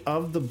memory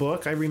of the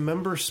book, I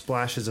remember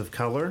splashes of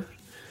color,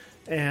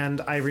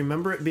 and I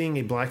remember it being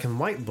a black and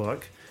white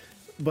book,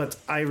 but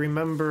I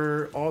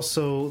remember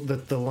also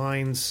that the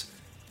lines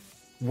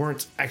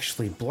weren't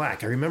actually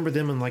black. I remember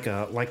them in like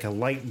a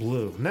light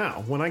blue.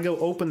 Now, when I go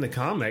open the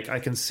comic, I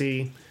can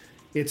see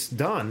it's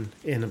done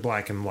in a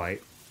black and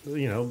white,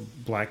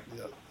 black.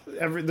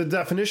 The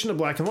definition of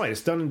black and white,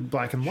 it's done in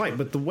black and white,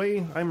 but the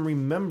way I'm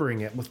remembering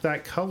it with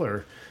that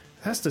color,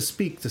 has to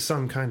speak to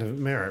some kind of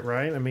merit,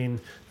 right? I mean,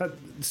 that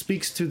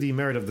speaks to the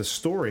merit of the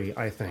story,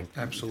 I think.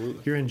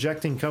 Absolutely. You're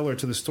injecting color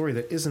to the story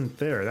that isn't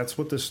there. That's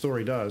what this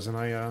story does, and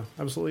I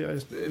loved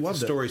it. If the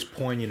story's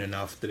poignant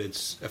enough that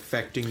it's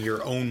affecting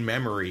your own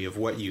memory of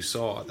what you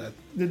saw.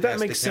 Did that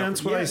make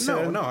sense? What I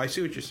said? No, I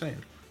see what you're saying.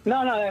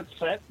 No,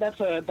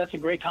 that's a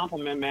great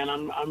compliment, man.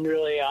 I'm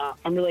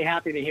really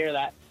happy to hear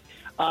that.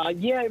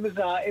 Yeah, it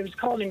was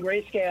called in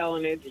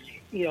grayscale, and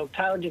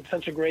Tyler did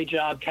such a great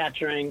job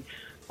capturing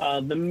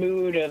the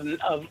mood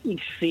of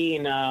each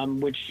scene,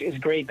 which is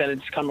great that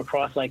it's come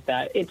across like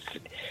that.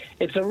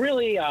 It's a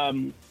really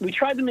we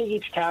tried to make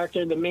each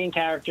character, the main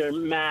character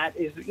Matt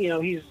is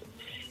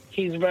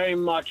he's very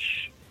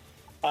much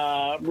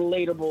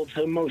relatable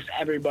to most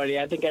everybody.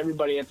 I think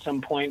everybody at some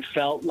point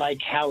felt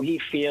like how he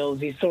feels.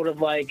 He's sort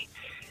of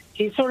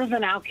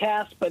an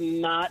outcast, but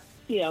not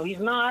he's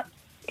not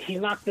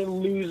the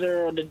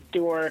loser or the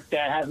dork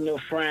that has no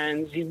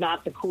friends. He's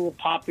not the cool,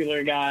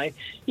 popular guy.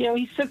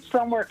 He sits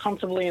somewhere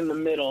comfortably in the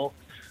middle.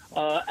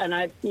 And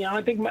I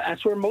think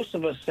that's where most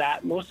of us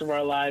sat, most of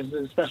our lives,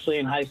 especially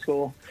in high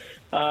school.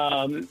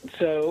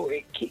 So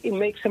it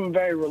makes him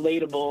very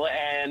relatable.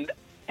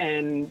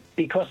 And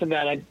because of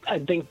that, I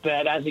think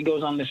that as he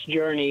goes on this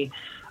journey,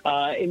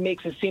 it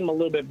makes it seem a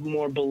little bit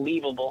more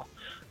believable,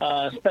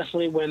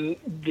 especially when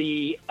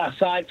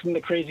aside from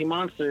the crazy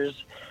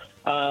monsters,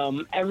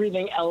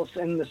 everything else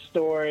in the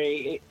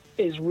story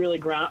is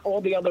really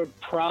all the other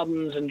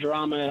problems and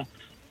drama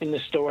in the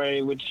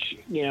story, which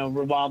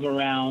revolve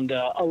around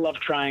a love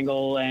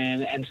triangle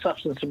and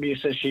substance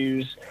abuse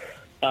issues.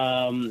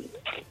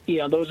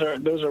 Those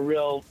are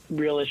real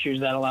issues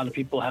that a lot of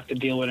people have to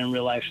deal with in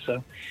real life.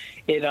 So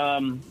it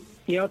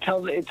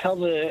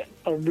tells a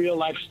real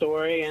life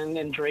story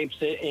and drapes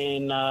it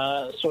in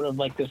sort of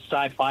like this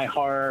sci-fi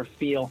horror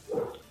feel.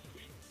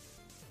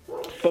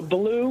 But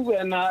Blue,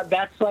 and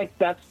that's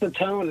the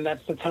tone.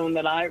 That's the tone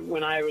that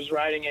when I was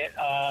writing it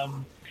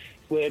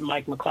with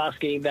Mike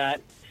McCloskey,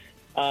 that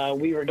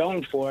we were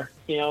going for.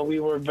 We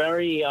were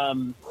very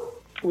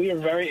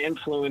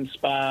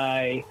influenced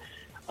by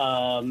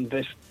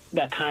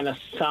that kind of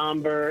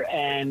somber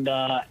and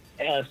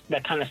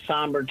that kind of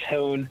somber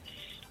tone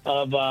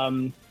of.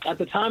 At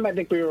the time, I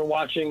think we were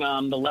watching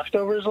The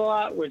Leftovers a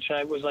lot, which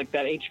was like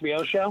that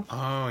HBO show.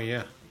 Oh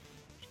yeah.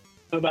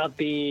 About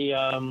the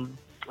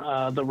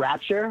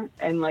Rapture,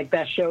 and like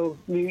that show,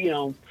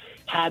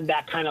 had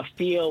that kind of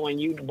feel when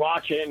you'd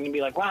watch it and you'd be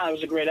like, wow, that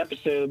was a great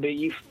episode, but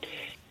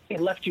it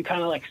left you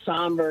kind of like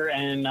somber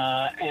and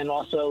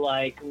also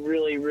like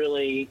really,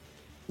 really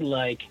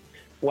like,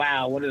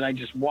 wow, what did I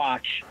just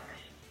watch?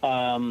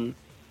 And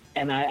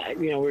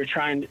we were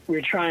trying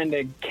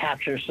to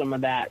capture some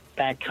of that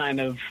kind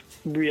of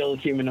real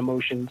human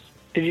emotions.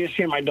 Did you just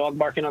hear my dog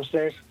barking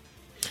upstairs?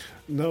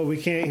 No,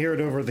 we can't hear it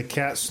over the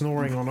cat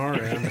snoring on our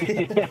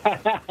end.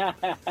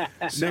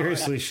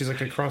 Seriously, she's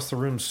like across the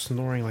room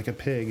snoring like a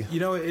pig.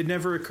 It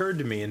never occurred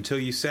to me until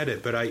you said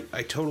it, but I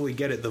totally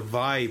get it. The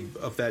vibe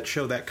of that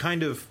show, that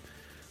kind of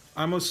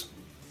almost,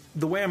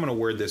 the way I'm going to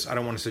word this, I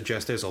don't want to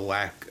suggest there's a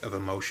lack of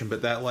emotion,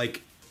 but that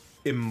like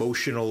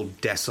emotional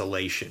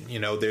desolation.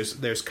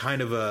 There's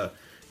kind of a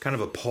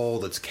pall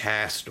that's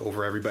cast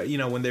over everybody.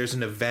 When there's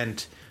an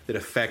event that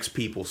affects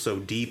people so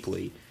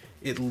deeply,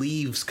 it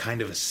leaves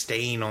kind of a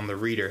stain on the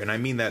reader, and I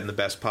mean that in the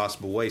best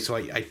possible way. So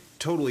I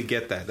totally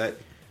get that. That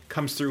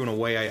comes through in a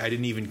way I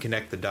didn't even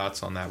connect the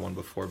dots on that one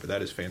before, but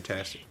that is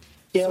fantastic.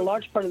 Yeah, a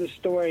large part of the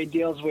story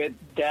deals with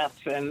death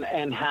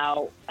and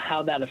how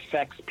that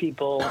affects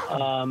people,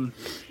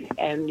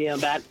 and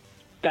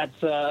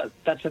that's a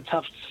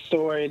tough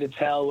story to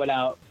tell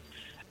without.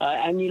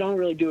 And you don't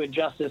really do it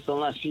justice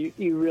unless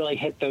you really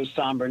hit those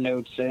somber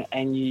notes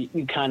and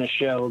you kind of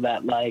show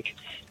that like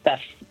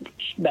that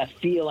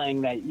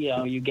feeling that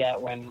you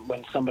get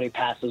when somebody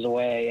passes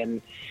away,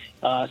 and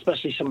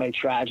especially somebody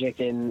tragic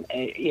and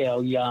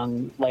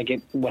young,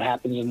 like what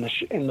happens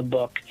in the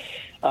book.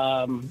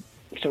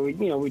 So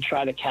we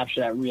try to capture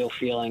that real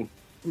feeling.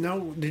 Now,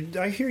 did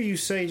I hear you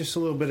say just a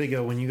little bit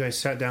ago when you guys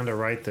sat down to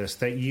write this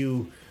that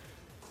you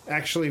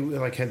actually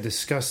like had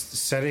discussed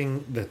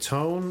setting the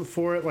tone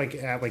for it, like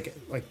at like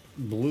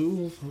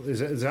blue?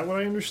 Is that what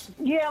I understood?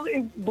 Yeah,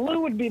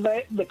 blue would be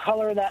the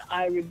color that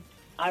I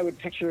would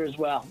picture as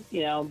well.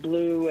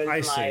 Blue is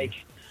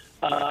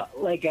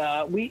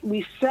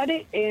we set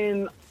it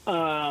in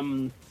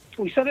Oregon,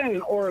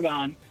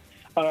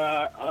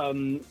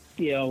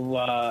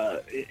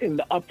 in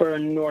the upper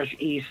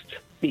northeast,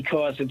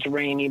 because it's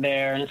rainy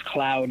there and it's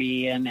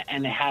cloudy and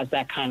it has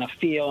that kind of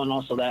feel, and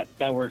also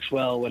that works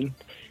well when.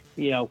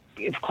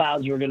 If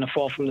clouds were going to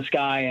fall from the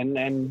sky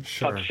and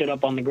fuck shit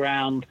up on the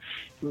ground,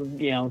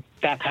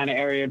 that kind of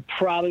area would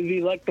probably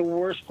be like the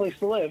worst place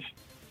to live,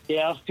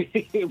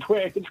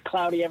 where it's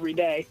cloudy every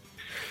day.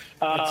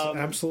 It's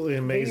absolutely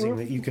amazing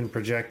that you can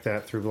project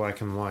that through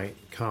black and white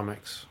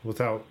comics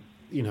without,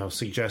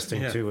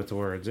 suggesting to with the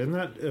words. Isn't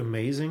that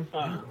amazing?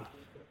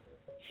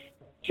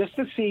 Just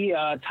to see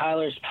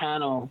Tyler's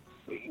panel,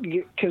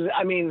 because,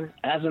 I mean,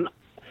 as an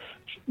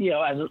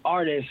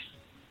artist,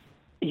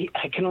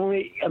 I can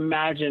only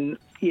imagine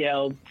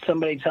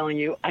somebody telling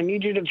you, I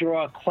need you to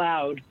draw a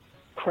cloud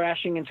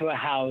crashing into a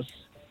house,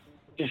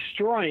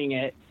 destroying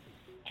it,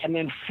 and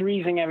then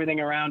freezing everything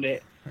around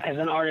it as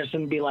an artist,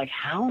 and be like,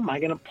 how am I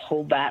going to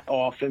pull that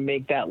off and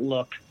make that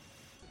look,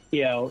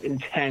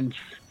 intense?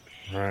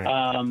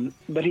 Right.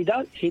 But he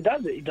does it. He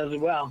does it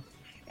well.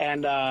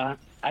 And I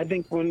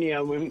think when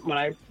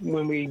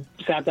we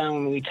sat down,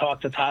 when we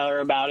talked to Tyler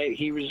about it,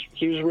 he was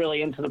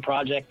really into the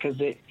project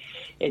because it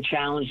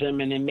challenged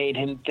him and it made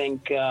him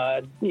think,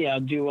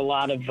 do a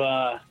lot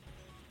of,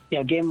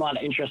 gave him a lot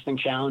of interesting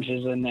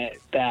challenges and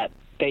that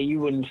you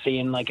wouldn't see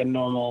in like a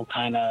normal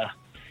kind of,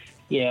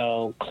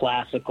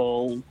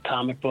 classical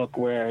comic book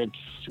where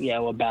it's,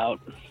 about,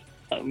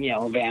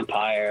 a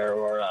vampire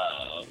or,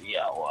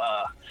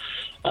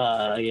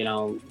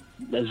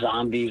 the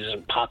zombies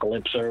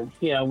apocalypse or,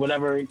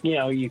 whatever,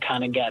 you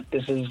kind of get.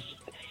 This is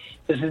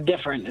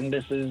different. And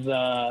this is,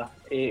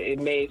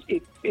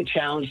 it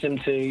challenged him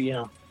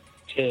to,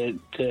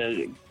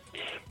 to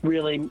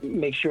really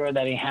make sure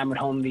that he hammered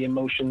home the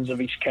emotions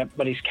of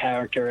everybody's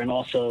character, and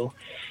also,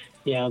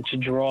 to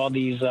draw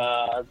these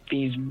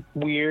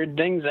weird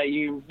things that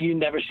you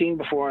never seen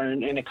before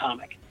in a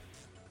comic.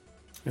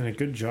 And a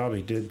good job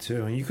he did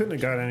too. And you couldn't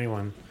have got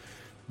anyone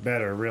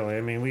better, really.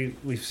 I mean,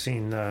 we've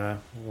seen not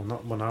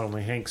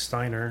only Hank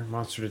Steiner,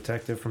 Monster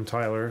Detective from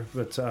Tyler,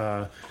 but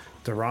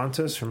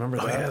Durantis. Remember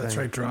that? Oh yeah, thing? that's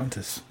right,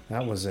 Durantis.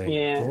 That was a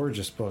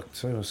gorgeous book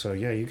too. So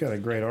yeah, you got a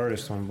great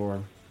artist on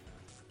board.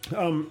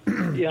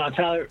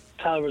 Tyler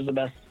was the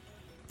best.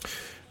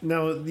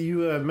 Now, you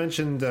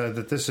mentioned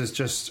that this has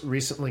just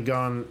recently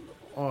gone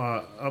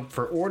up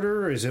for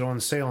order. Is it on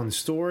sale in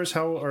stores?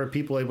 How are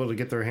people able to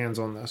get their hands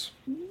on this?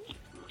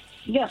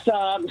 Yes,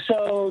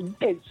 so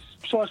it's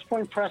Source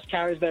Point Press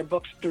carries their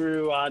books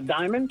through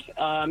Diamond.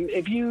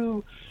 If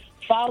you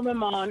follow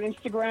them on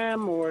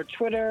Instagram or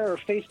Twitter or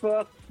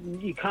Facebook,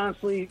 you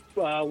constantly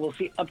will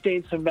see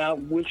updates about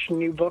which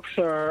new books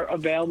are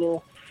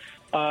available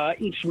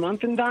each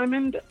month in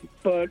Diamond.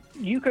 But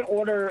you can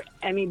order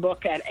any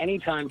book at any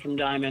time from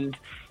Diamond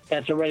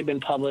that's already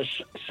been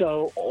published.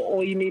 So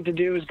all you need to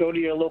do is go to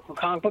your local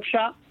comic book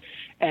shop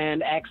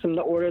and ask them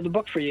to order the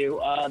book for you.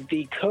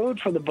 The code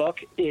for the book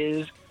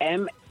is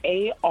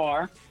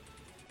MAR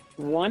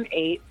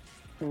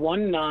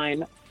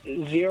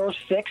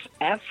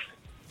 181906F,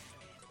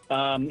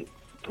 and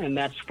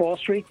that's Fall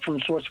Street from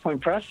Source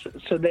Point Press.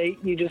 So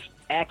you just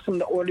ask them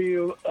to order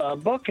you a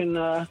book, and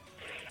they'll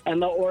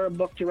order a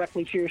book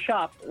directly to your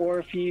shop. Or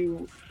if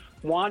you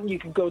want, you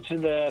could go to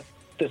the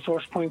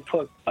Source Point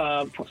Press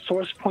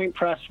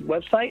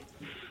website,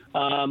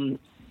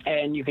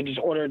 and you can just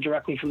order it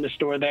directly from the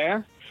store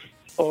there.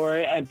 Or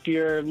if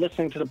you're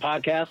listening to the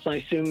podcast, I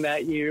assume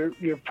that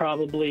you're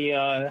probably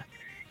a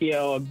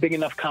big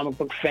enough comic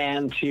book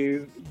fan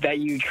that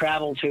you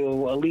travel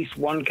to at least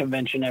one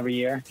convention every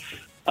year.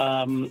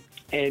 And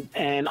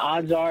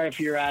odds are, if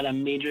you're at a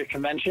major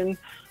convention,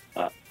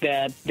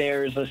 that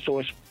there's a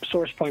Source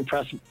Point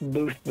Press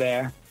booth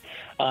there,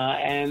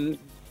 and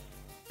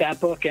that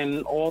book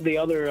and all the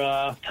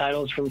other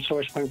titles from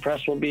Source Point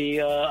Press will be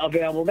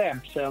available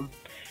there. So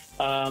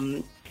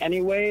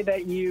any way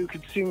that you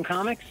consume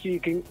comics, you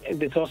can.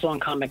 It's also on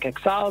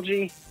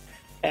Comixology,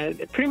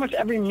 and pretty much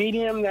every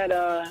medium that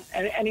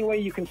any way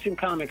you consume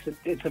comics,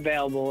 it's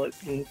available.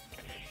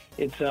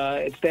 It's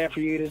there for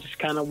you to just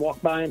kind of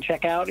walk by and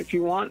check out if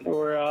you want,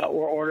 or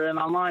order it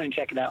online and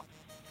check it out.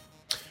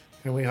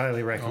 And we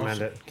highly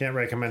recommend it. Can't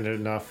recommend it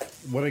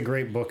enough. What a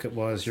great book it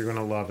was. You're going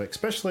to love it.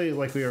 Especially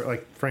like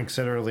Frank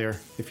said earlier,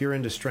 if you're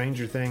into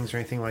Stranger Things or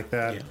anything like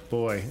that,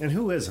 boy. And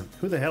who isn't?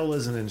 Who the hell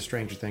isn't into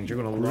Stranger Things?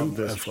 You're going to love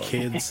this book.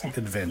 Kids'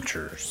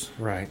 adventures.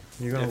 Right.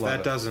 You're going to love it.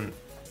 If that doesn't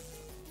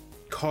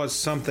cause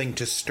something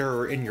to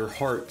stir in your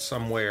heart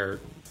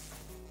somewhere,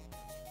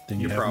 then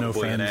you're have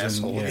probably no an friends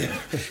asshole.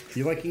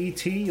 You like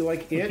E.T., you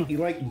like It, you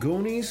like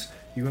Goonies,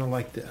 you're going to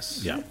like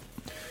this. Yeah.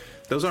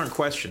 Those aren't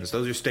questions.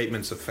 Those are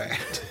statements of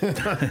fact.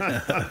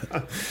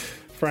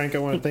 Frank, I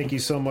want to thank you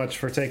so much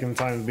for taking the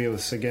time to be with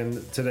us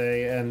again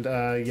today. And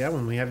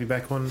when we have you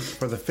back on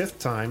for the 5th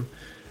time,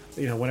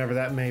 whenever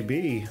that may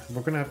be,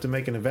 we're going to have to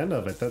make an event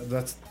of it.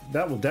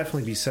 That will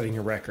definitely be setting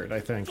a record,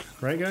 I think.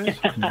 Right, guys?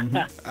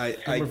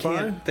 I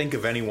can't think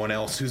of anyone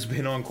else who's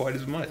been on quite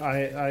as much.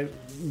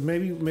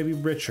 Maybe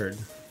Richard.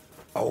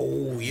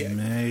 Oh, yeah.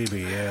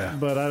 Maybe, yeah.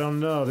 But I don't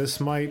know. This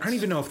might... I don't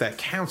even know if that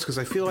counts, because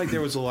I feel like there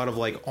was a lot of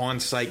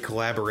on-site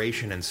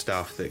collaboration and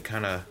stuff that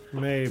kind of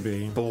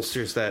maybe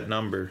bolsters that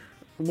number.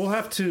 We'll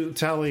have to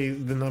tally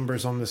the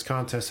numbers on this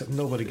contest that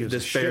nobody gives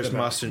a shit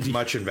about. This bears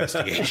much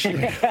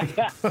investigation.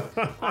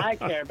 I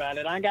care about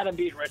it. I got to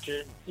beat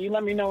Richard. You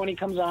let me know when he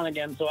comes on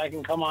again so I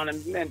can come on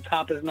and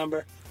top his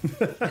number.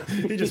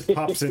 He just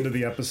pops into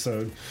the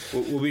episode.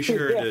 We'll be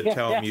sure to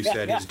tell him you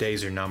said his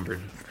days are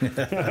numbered.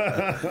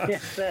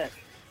 Yes, sir.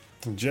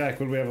 Jack,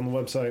 what do we have on the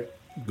website?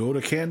 Go to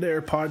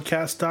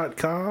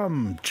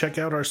cannedairpodcast.com. Check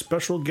out our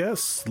special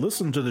guests.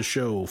 Listen to the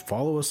show.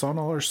 Follow us on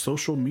all our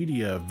social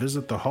media.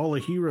 Visit the Hall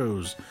of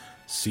Heroes.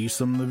 See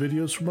some of the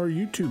videos from our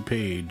YouTube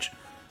page.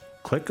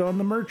 Click on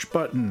the merch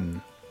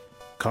button.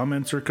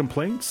 comments or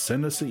complaints,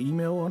 send us an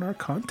email on our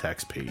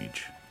contacts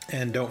page.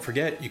 And don't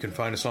forget, you can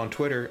find us on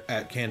Twitter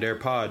at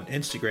CannedAirPod,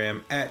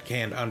 Instagram at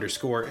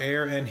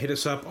 @canned_air, and hit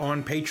us up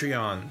on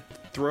Patreon.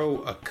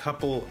 Throw a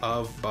couple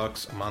of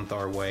bucks a month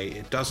our way.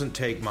 It doesn't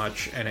take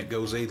much, and it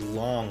goes a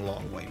long,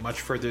 long way,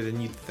 much further than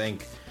you'd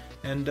think.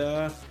 And,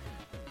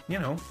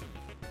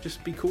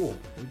 just be cool.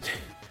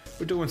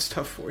 We're doing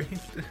stuff for you.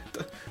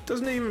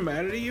 Doesn't it even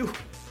matter to you?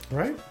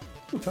 Right?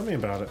 Tell me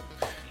about it.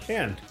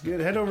 And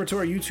head over to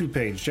our YouTube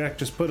page. Jack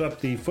just put up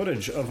the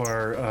footage of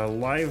our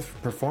live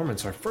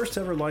performance, our first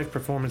ever live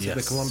performance at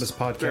the Columbus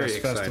Podcast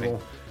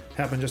Festival.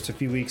 Happened just a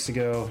few weeks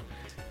ago.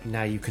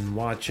 Now you can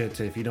watch it.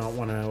 If you don't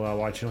want to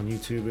watch it on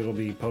YouTube, it'll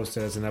be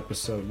posted as an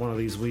episode one of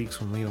these weeks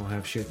when we don't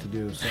have shit to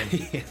do. So.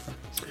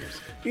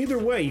 Either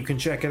way, you can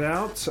check it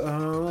out.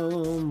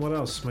 What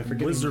else? Am I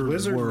forgetting?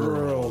 Wizard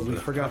World. We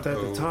forgot that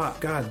at the top.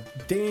 God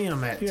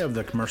damn it. You have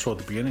the commercial at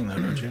the beginning, though,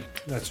 don't you?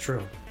 That's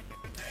true.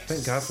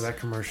 Thank God for that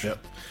commercial.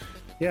 Yep.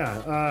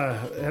 Yeah,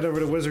 head over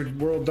to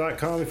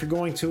wizardworld.com if you're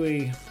going to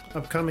a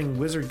upcoming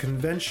Wizard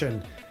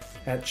convention.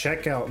 At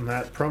checkout in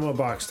that promo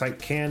box,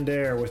 type Canned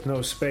Air with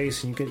no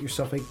space, and you get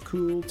yourself a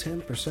cool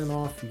 10%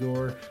 off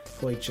your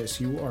purchase.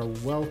 You are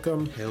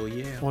welcome. Hell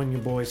yeah. On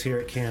your boys here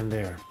at Canned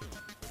Air.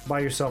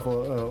 Buy yourself a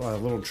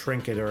little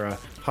trinket or a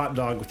hot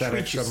dog with that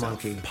extra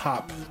monkey.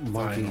 Pop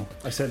monkey. vinyl.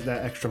 I said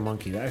that extra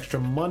monkey, that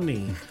extra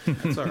money.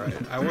 That's all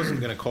right. I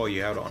wasn't going to call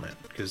you out on it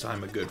because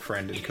I'm a good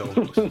friend and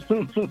co-host.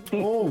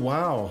 Oh,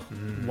 wow.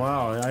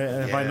 Wow.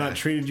 Have I not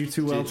treated you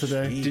too well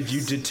today? Did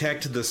you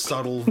detect the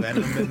subtle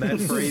venom in that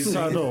phrase?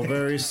 Subtle,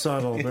 very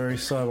subtle, very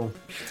subtle.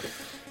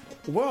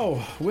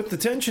 Whoa, with the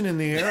tension in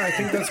the air, I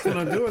think that's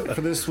going to do it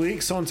for this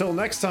week. So until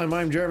next time,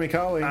 I'm Jeremy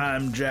Colley.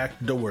 I'm Jack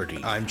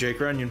Doherty. I'm Jake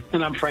Runyon.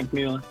 And I'm Frank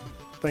Mueller.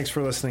 Thanks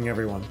for listening,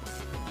 everyone.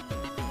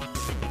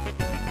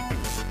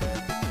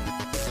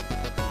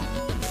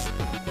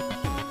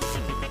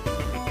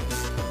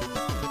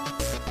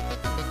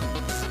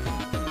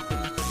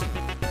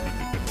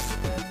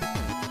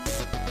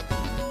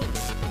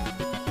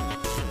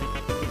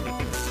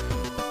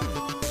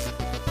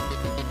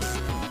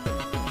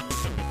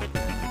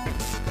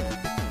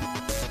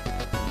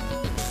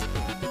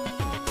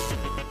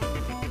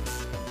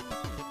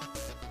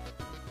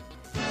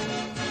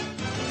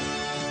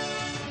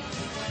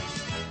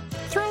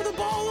 Throw the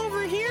ball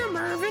over here,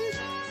 Mervin.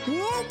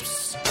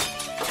 Whoops.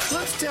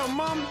 Let's tell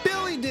Mom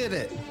Billy did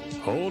it.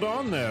 Hold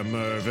on there,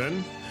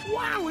 Mervin.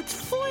 Wow, it's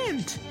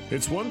Flint.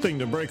 It's one thing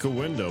to break a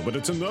window, but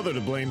it's another to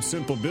blame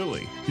Simple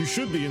Billy. You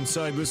should be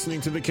inside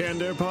listening to the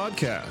Canned Air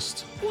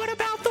podcast. What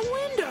about the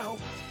window?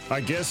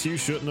 I guess you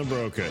shouldn't have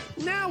broke it.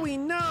 Now we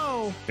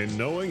know. And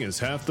knowing is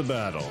half the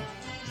battle.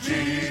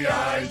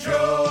 G.I.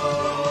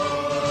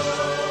 Joe.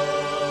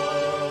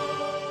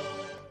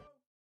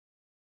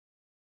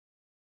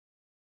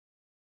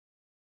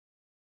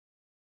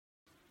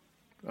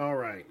 All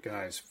right,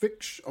 guys.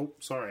 Oh,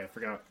 sorry, I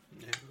forgot.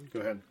 Go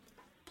ahead.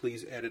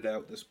 Please edit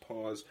out this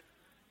pause.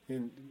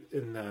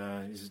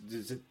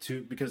 Is it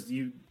too, because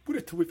what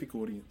a terrific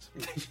audience.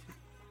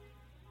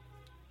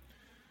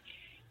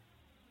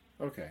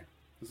 Okay.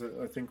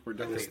 I think we're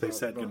done. They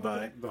said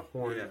goodbye. The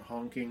horn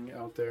honking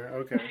out there.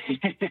 Okay.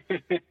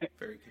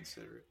 Very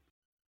considerate.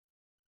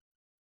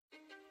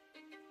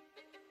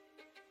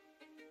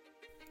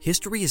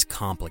 History is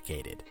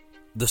complicated.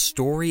 The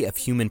story of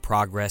human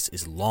progress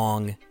is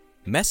long,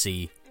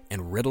 messy,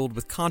 and riddled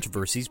with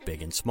controversies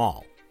big and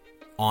small.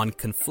 On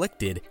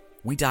Conflicted,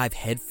 we dive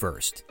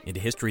headfirst into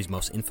history's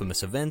most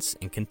infamous events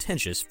and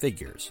contentious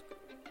figures.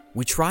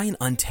 We try and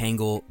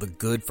untangle the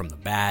good from the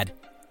bad,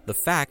 the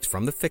fact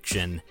from the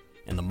fiction,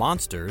 and the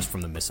monsters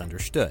from the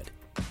misunderstood.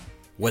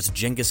 Was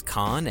Genghis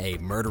Khan a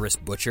murderous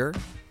butcher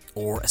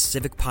or a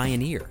civic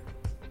pioneer?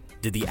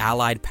 Did the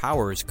Allied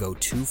powers go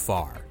too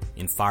far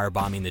in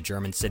firebombing the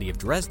German city of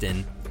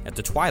Dresden at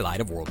the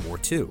twilight of World War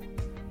II?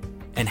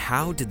 And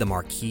how did the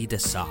Marquis de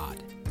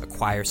Sade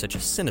acquire such a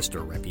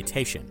sinister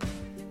reputation?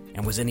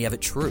 And was any of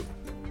it true?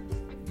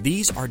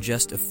 These are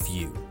just a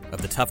few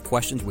of the tough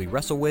questions we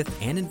wrestle with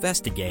and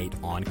investigate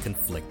on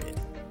Conflicted.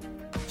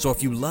 So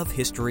if you love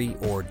history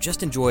or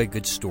just enjoy a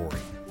good story,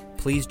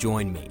 please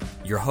join me,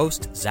 your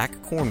host,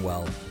 Zach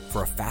Cornwell,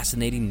 for a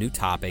fascinating new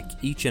topic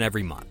each and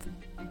every month.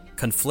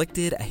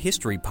 Conflicted, a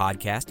history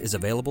podcast, is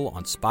available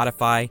on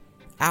Spotify,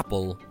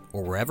 Apple,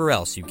 or wherever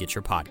else you get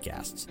your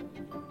podcasts.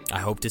 I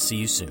hope to see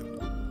you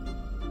soon.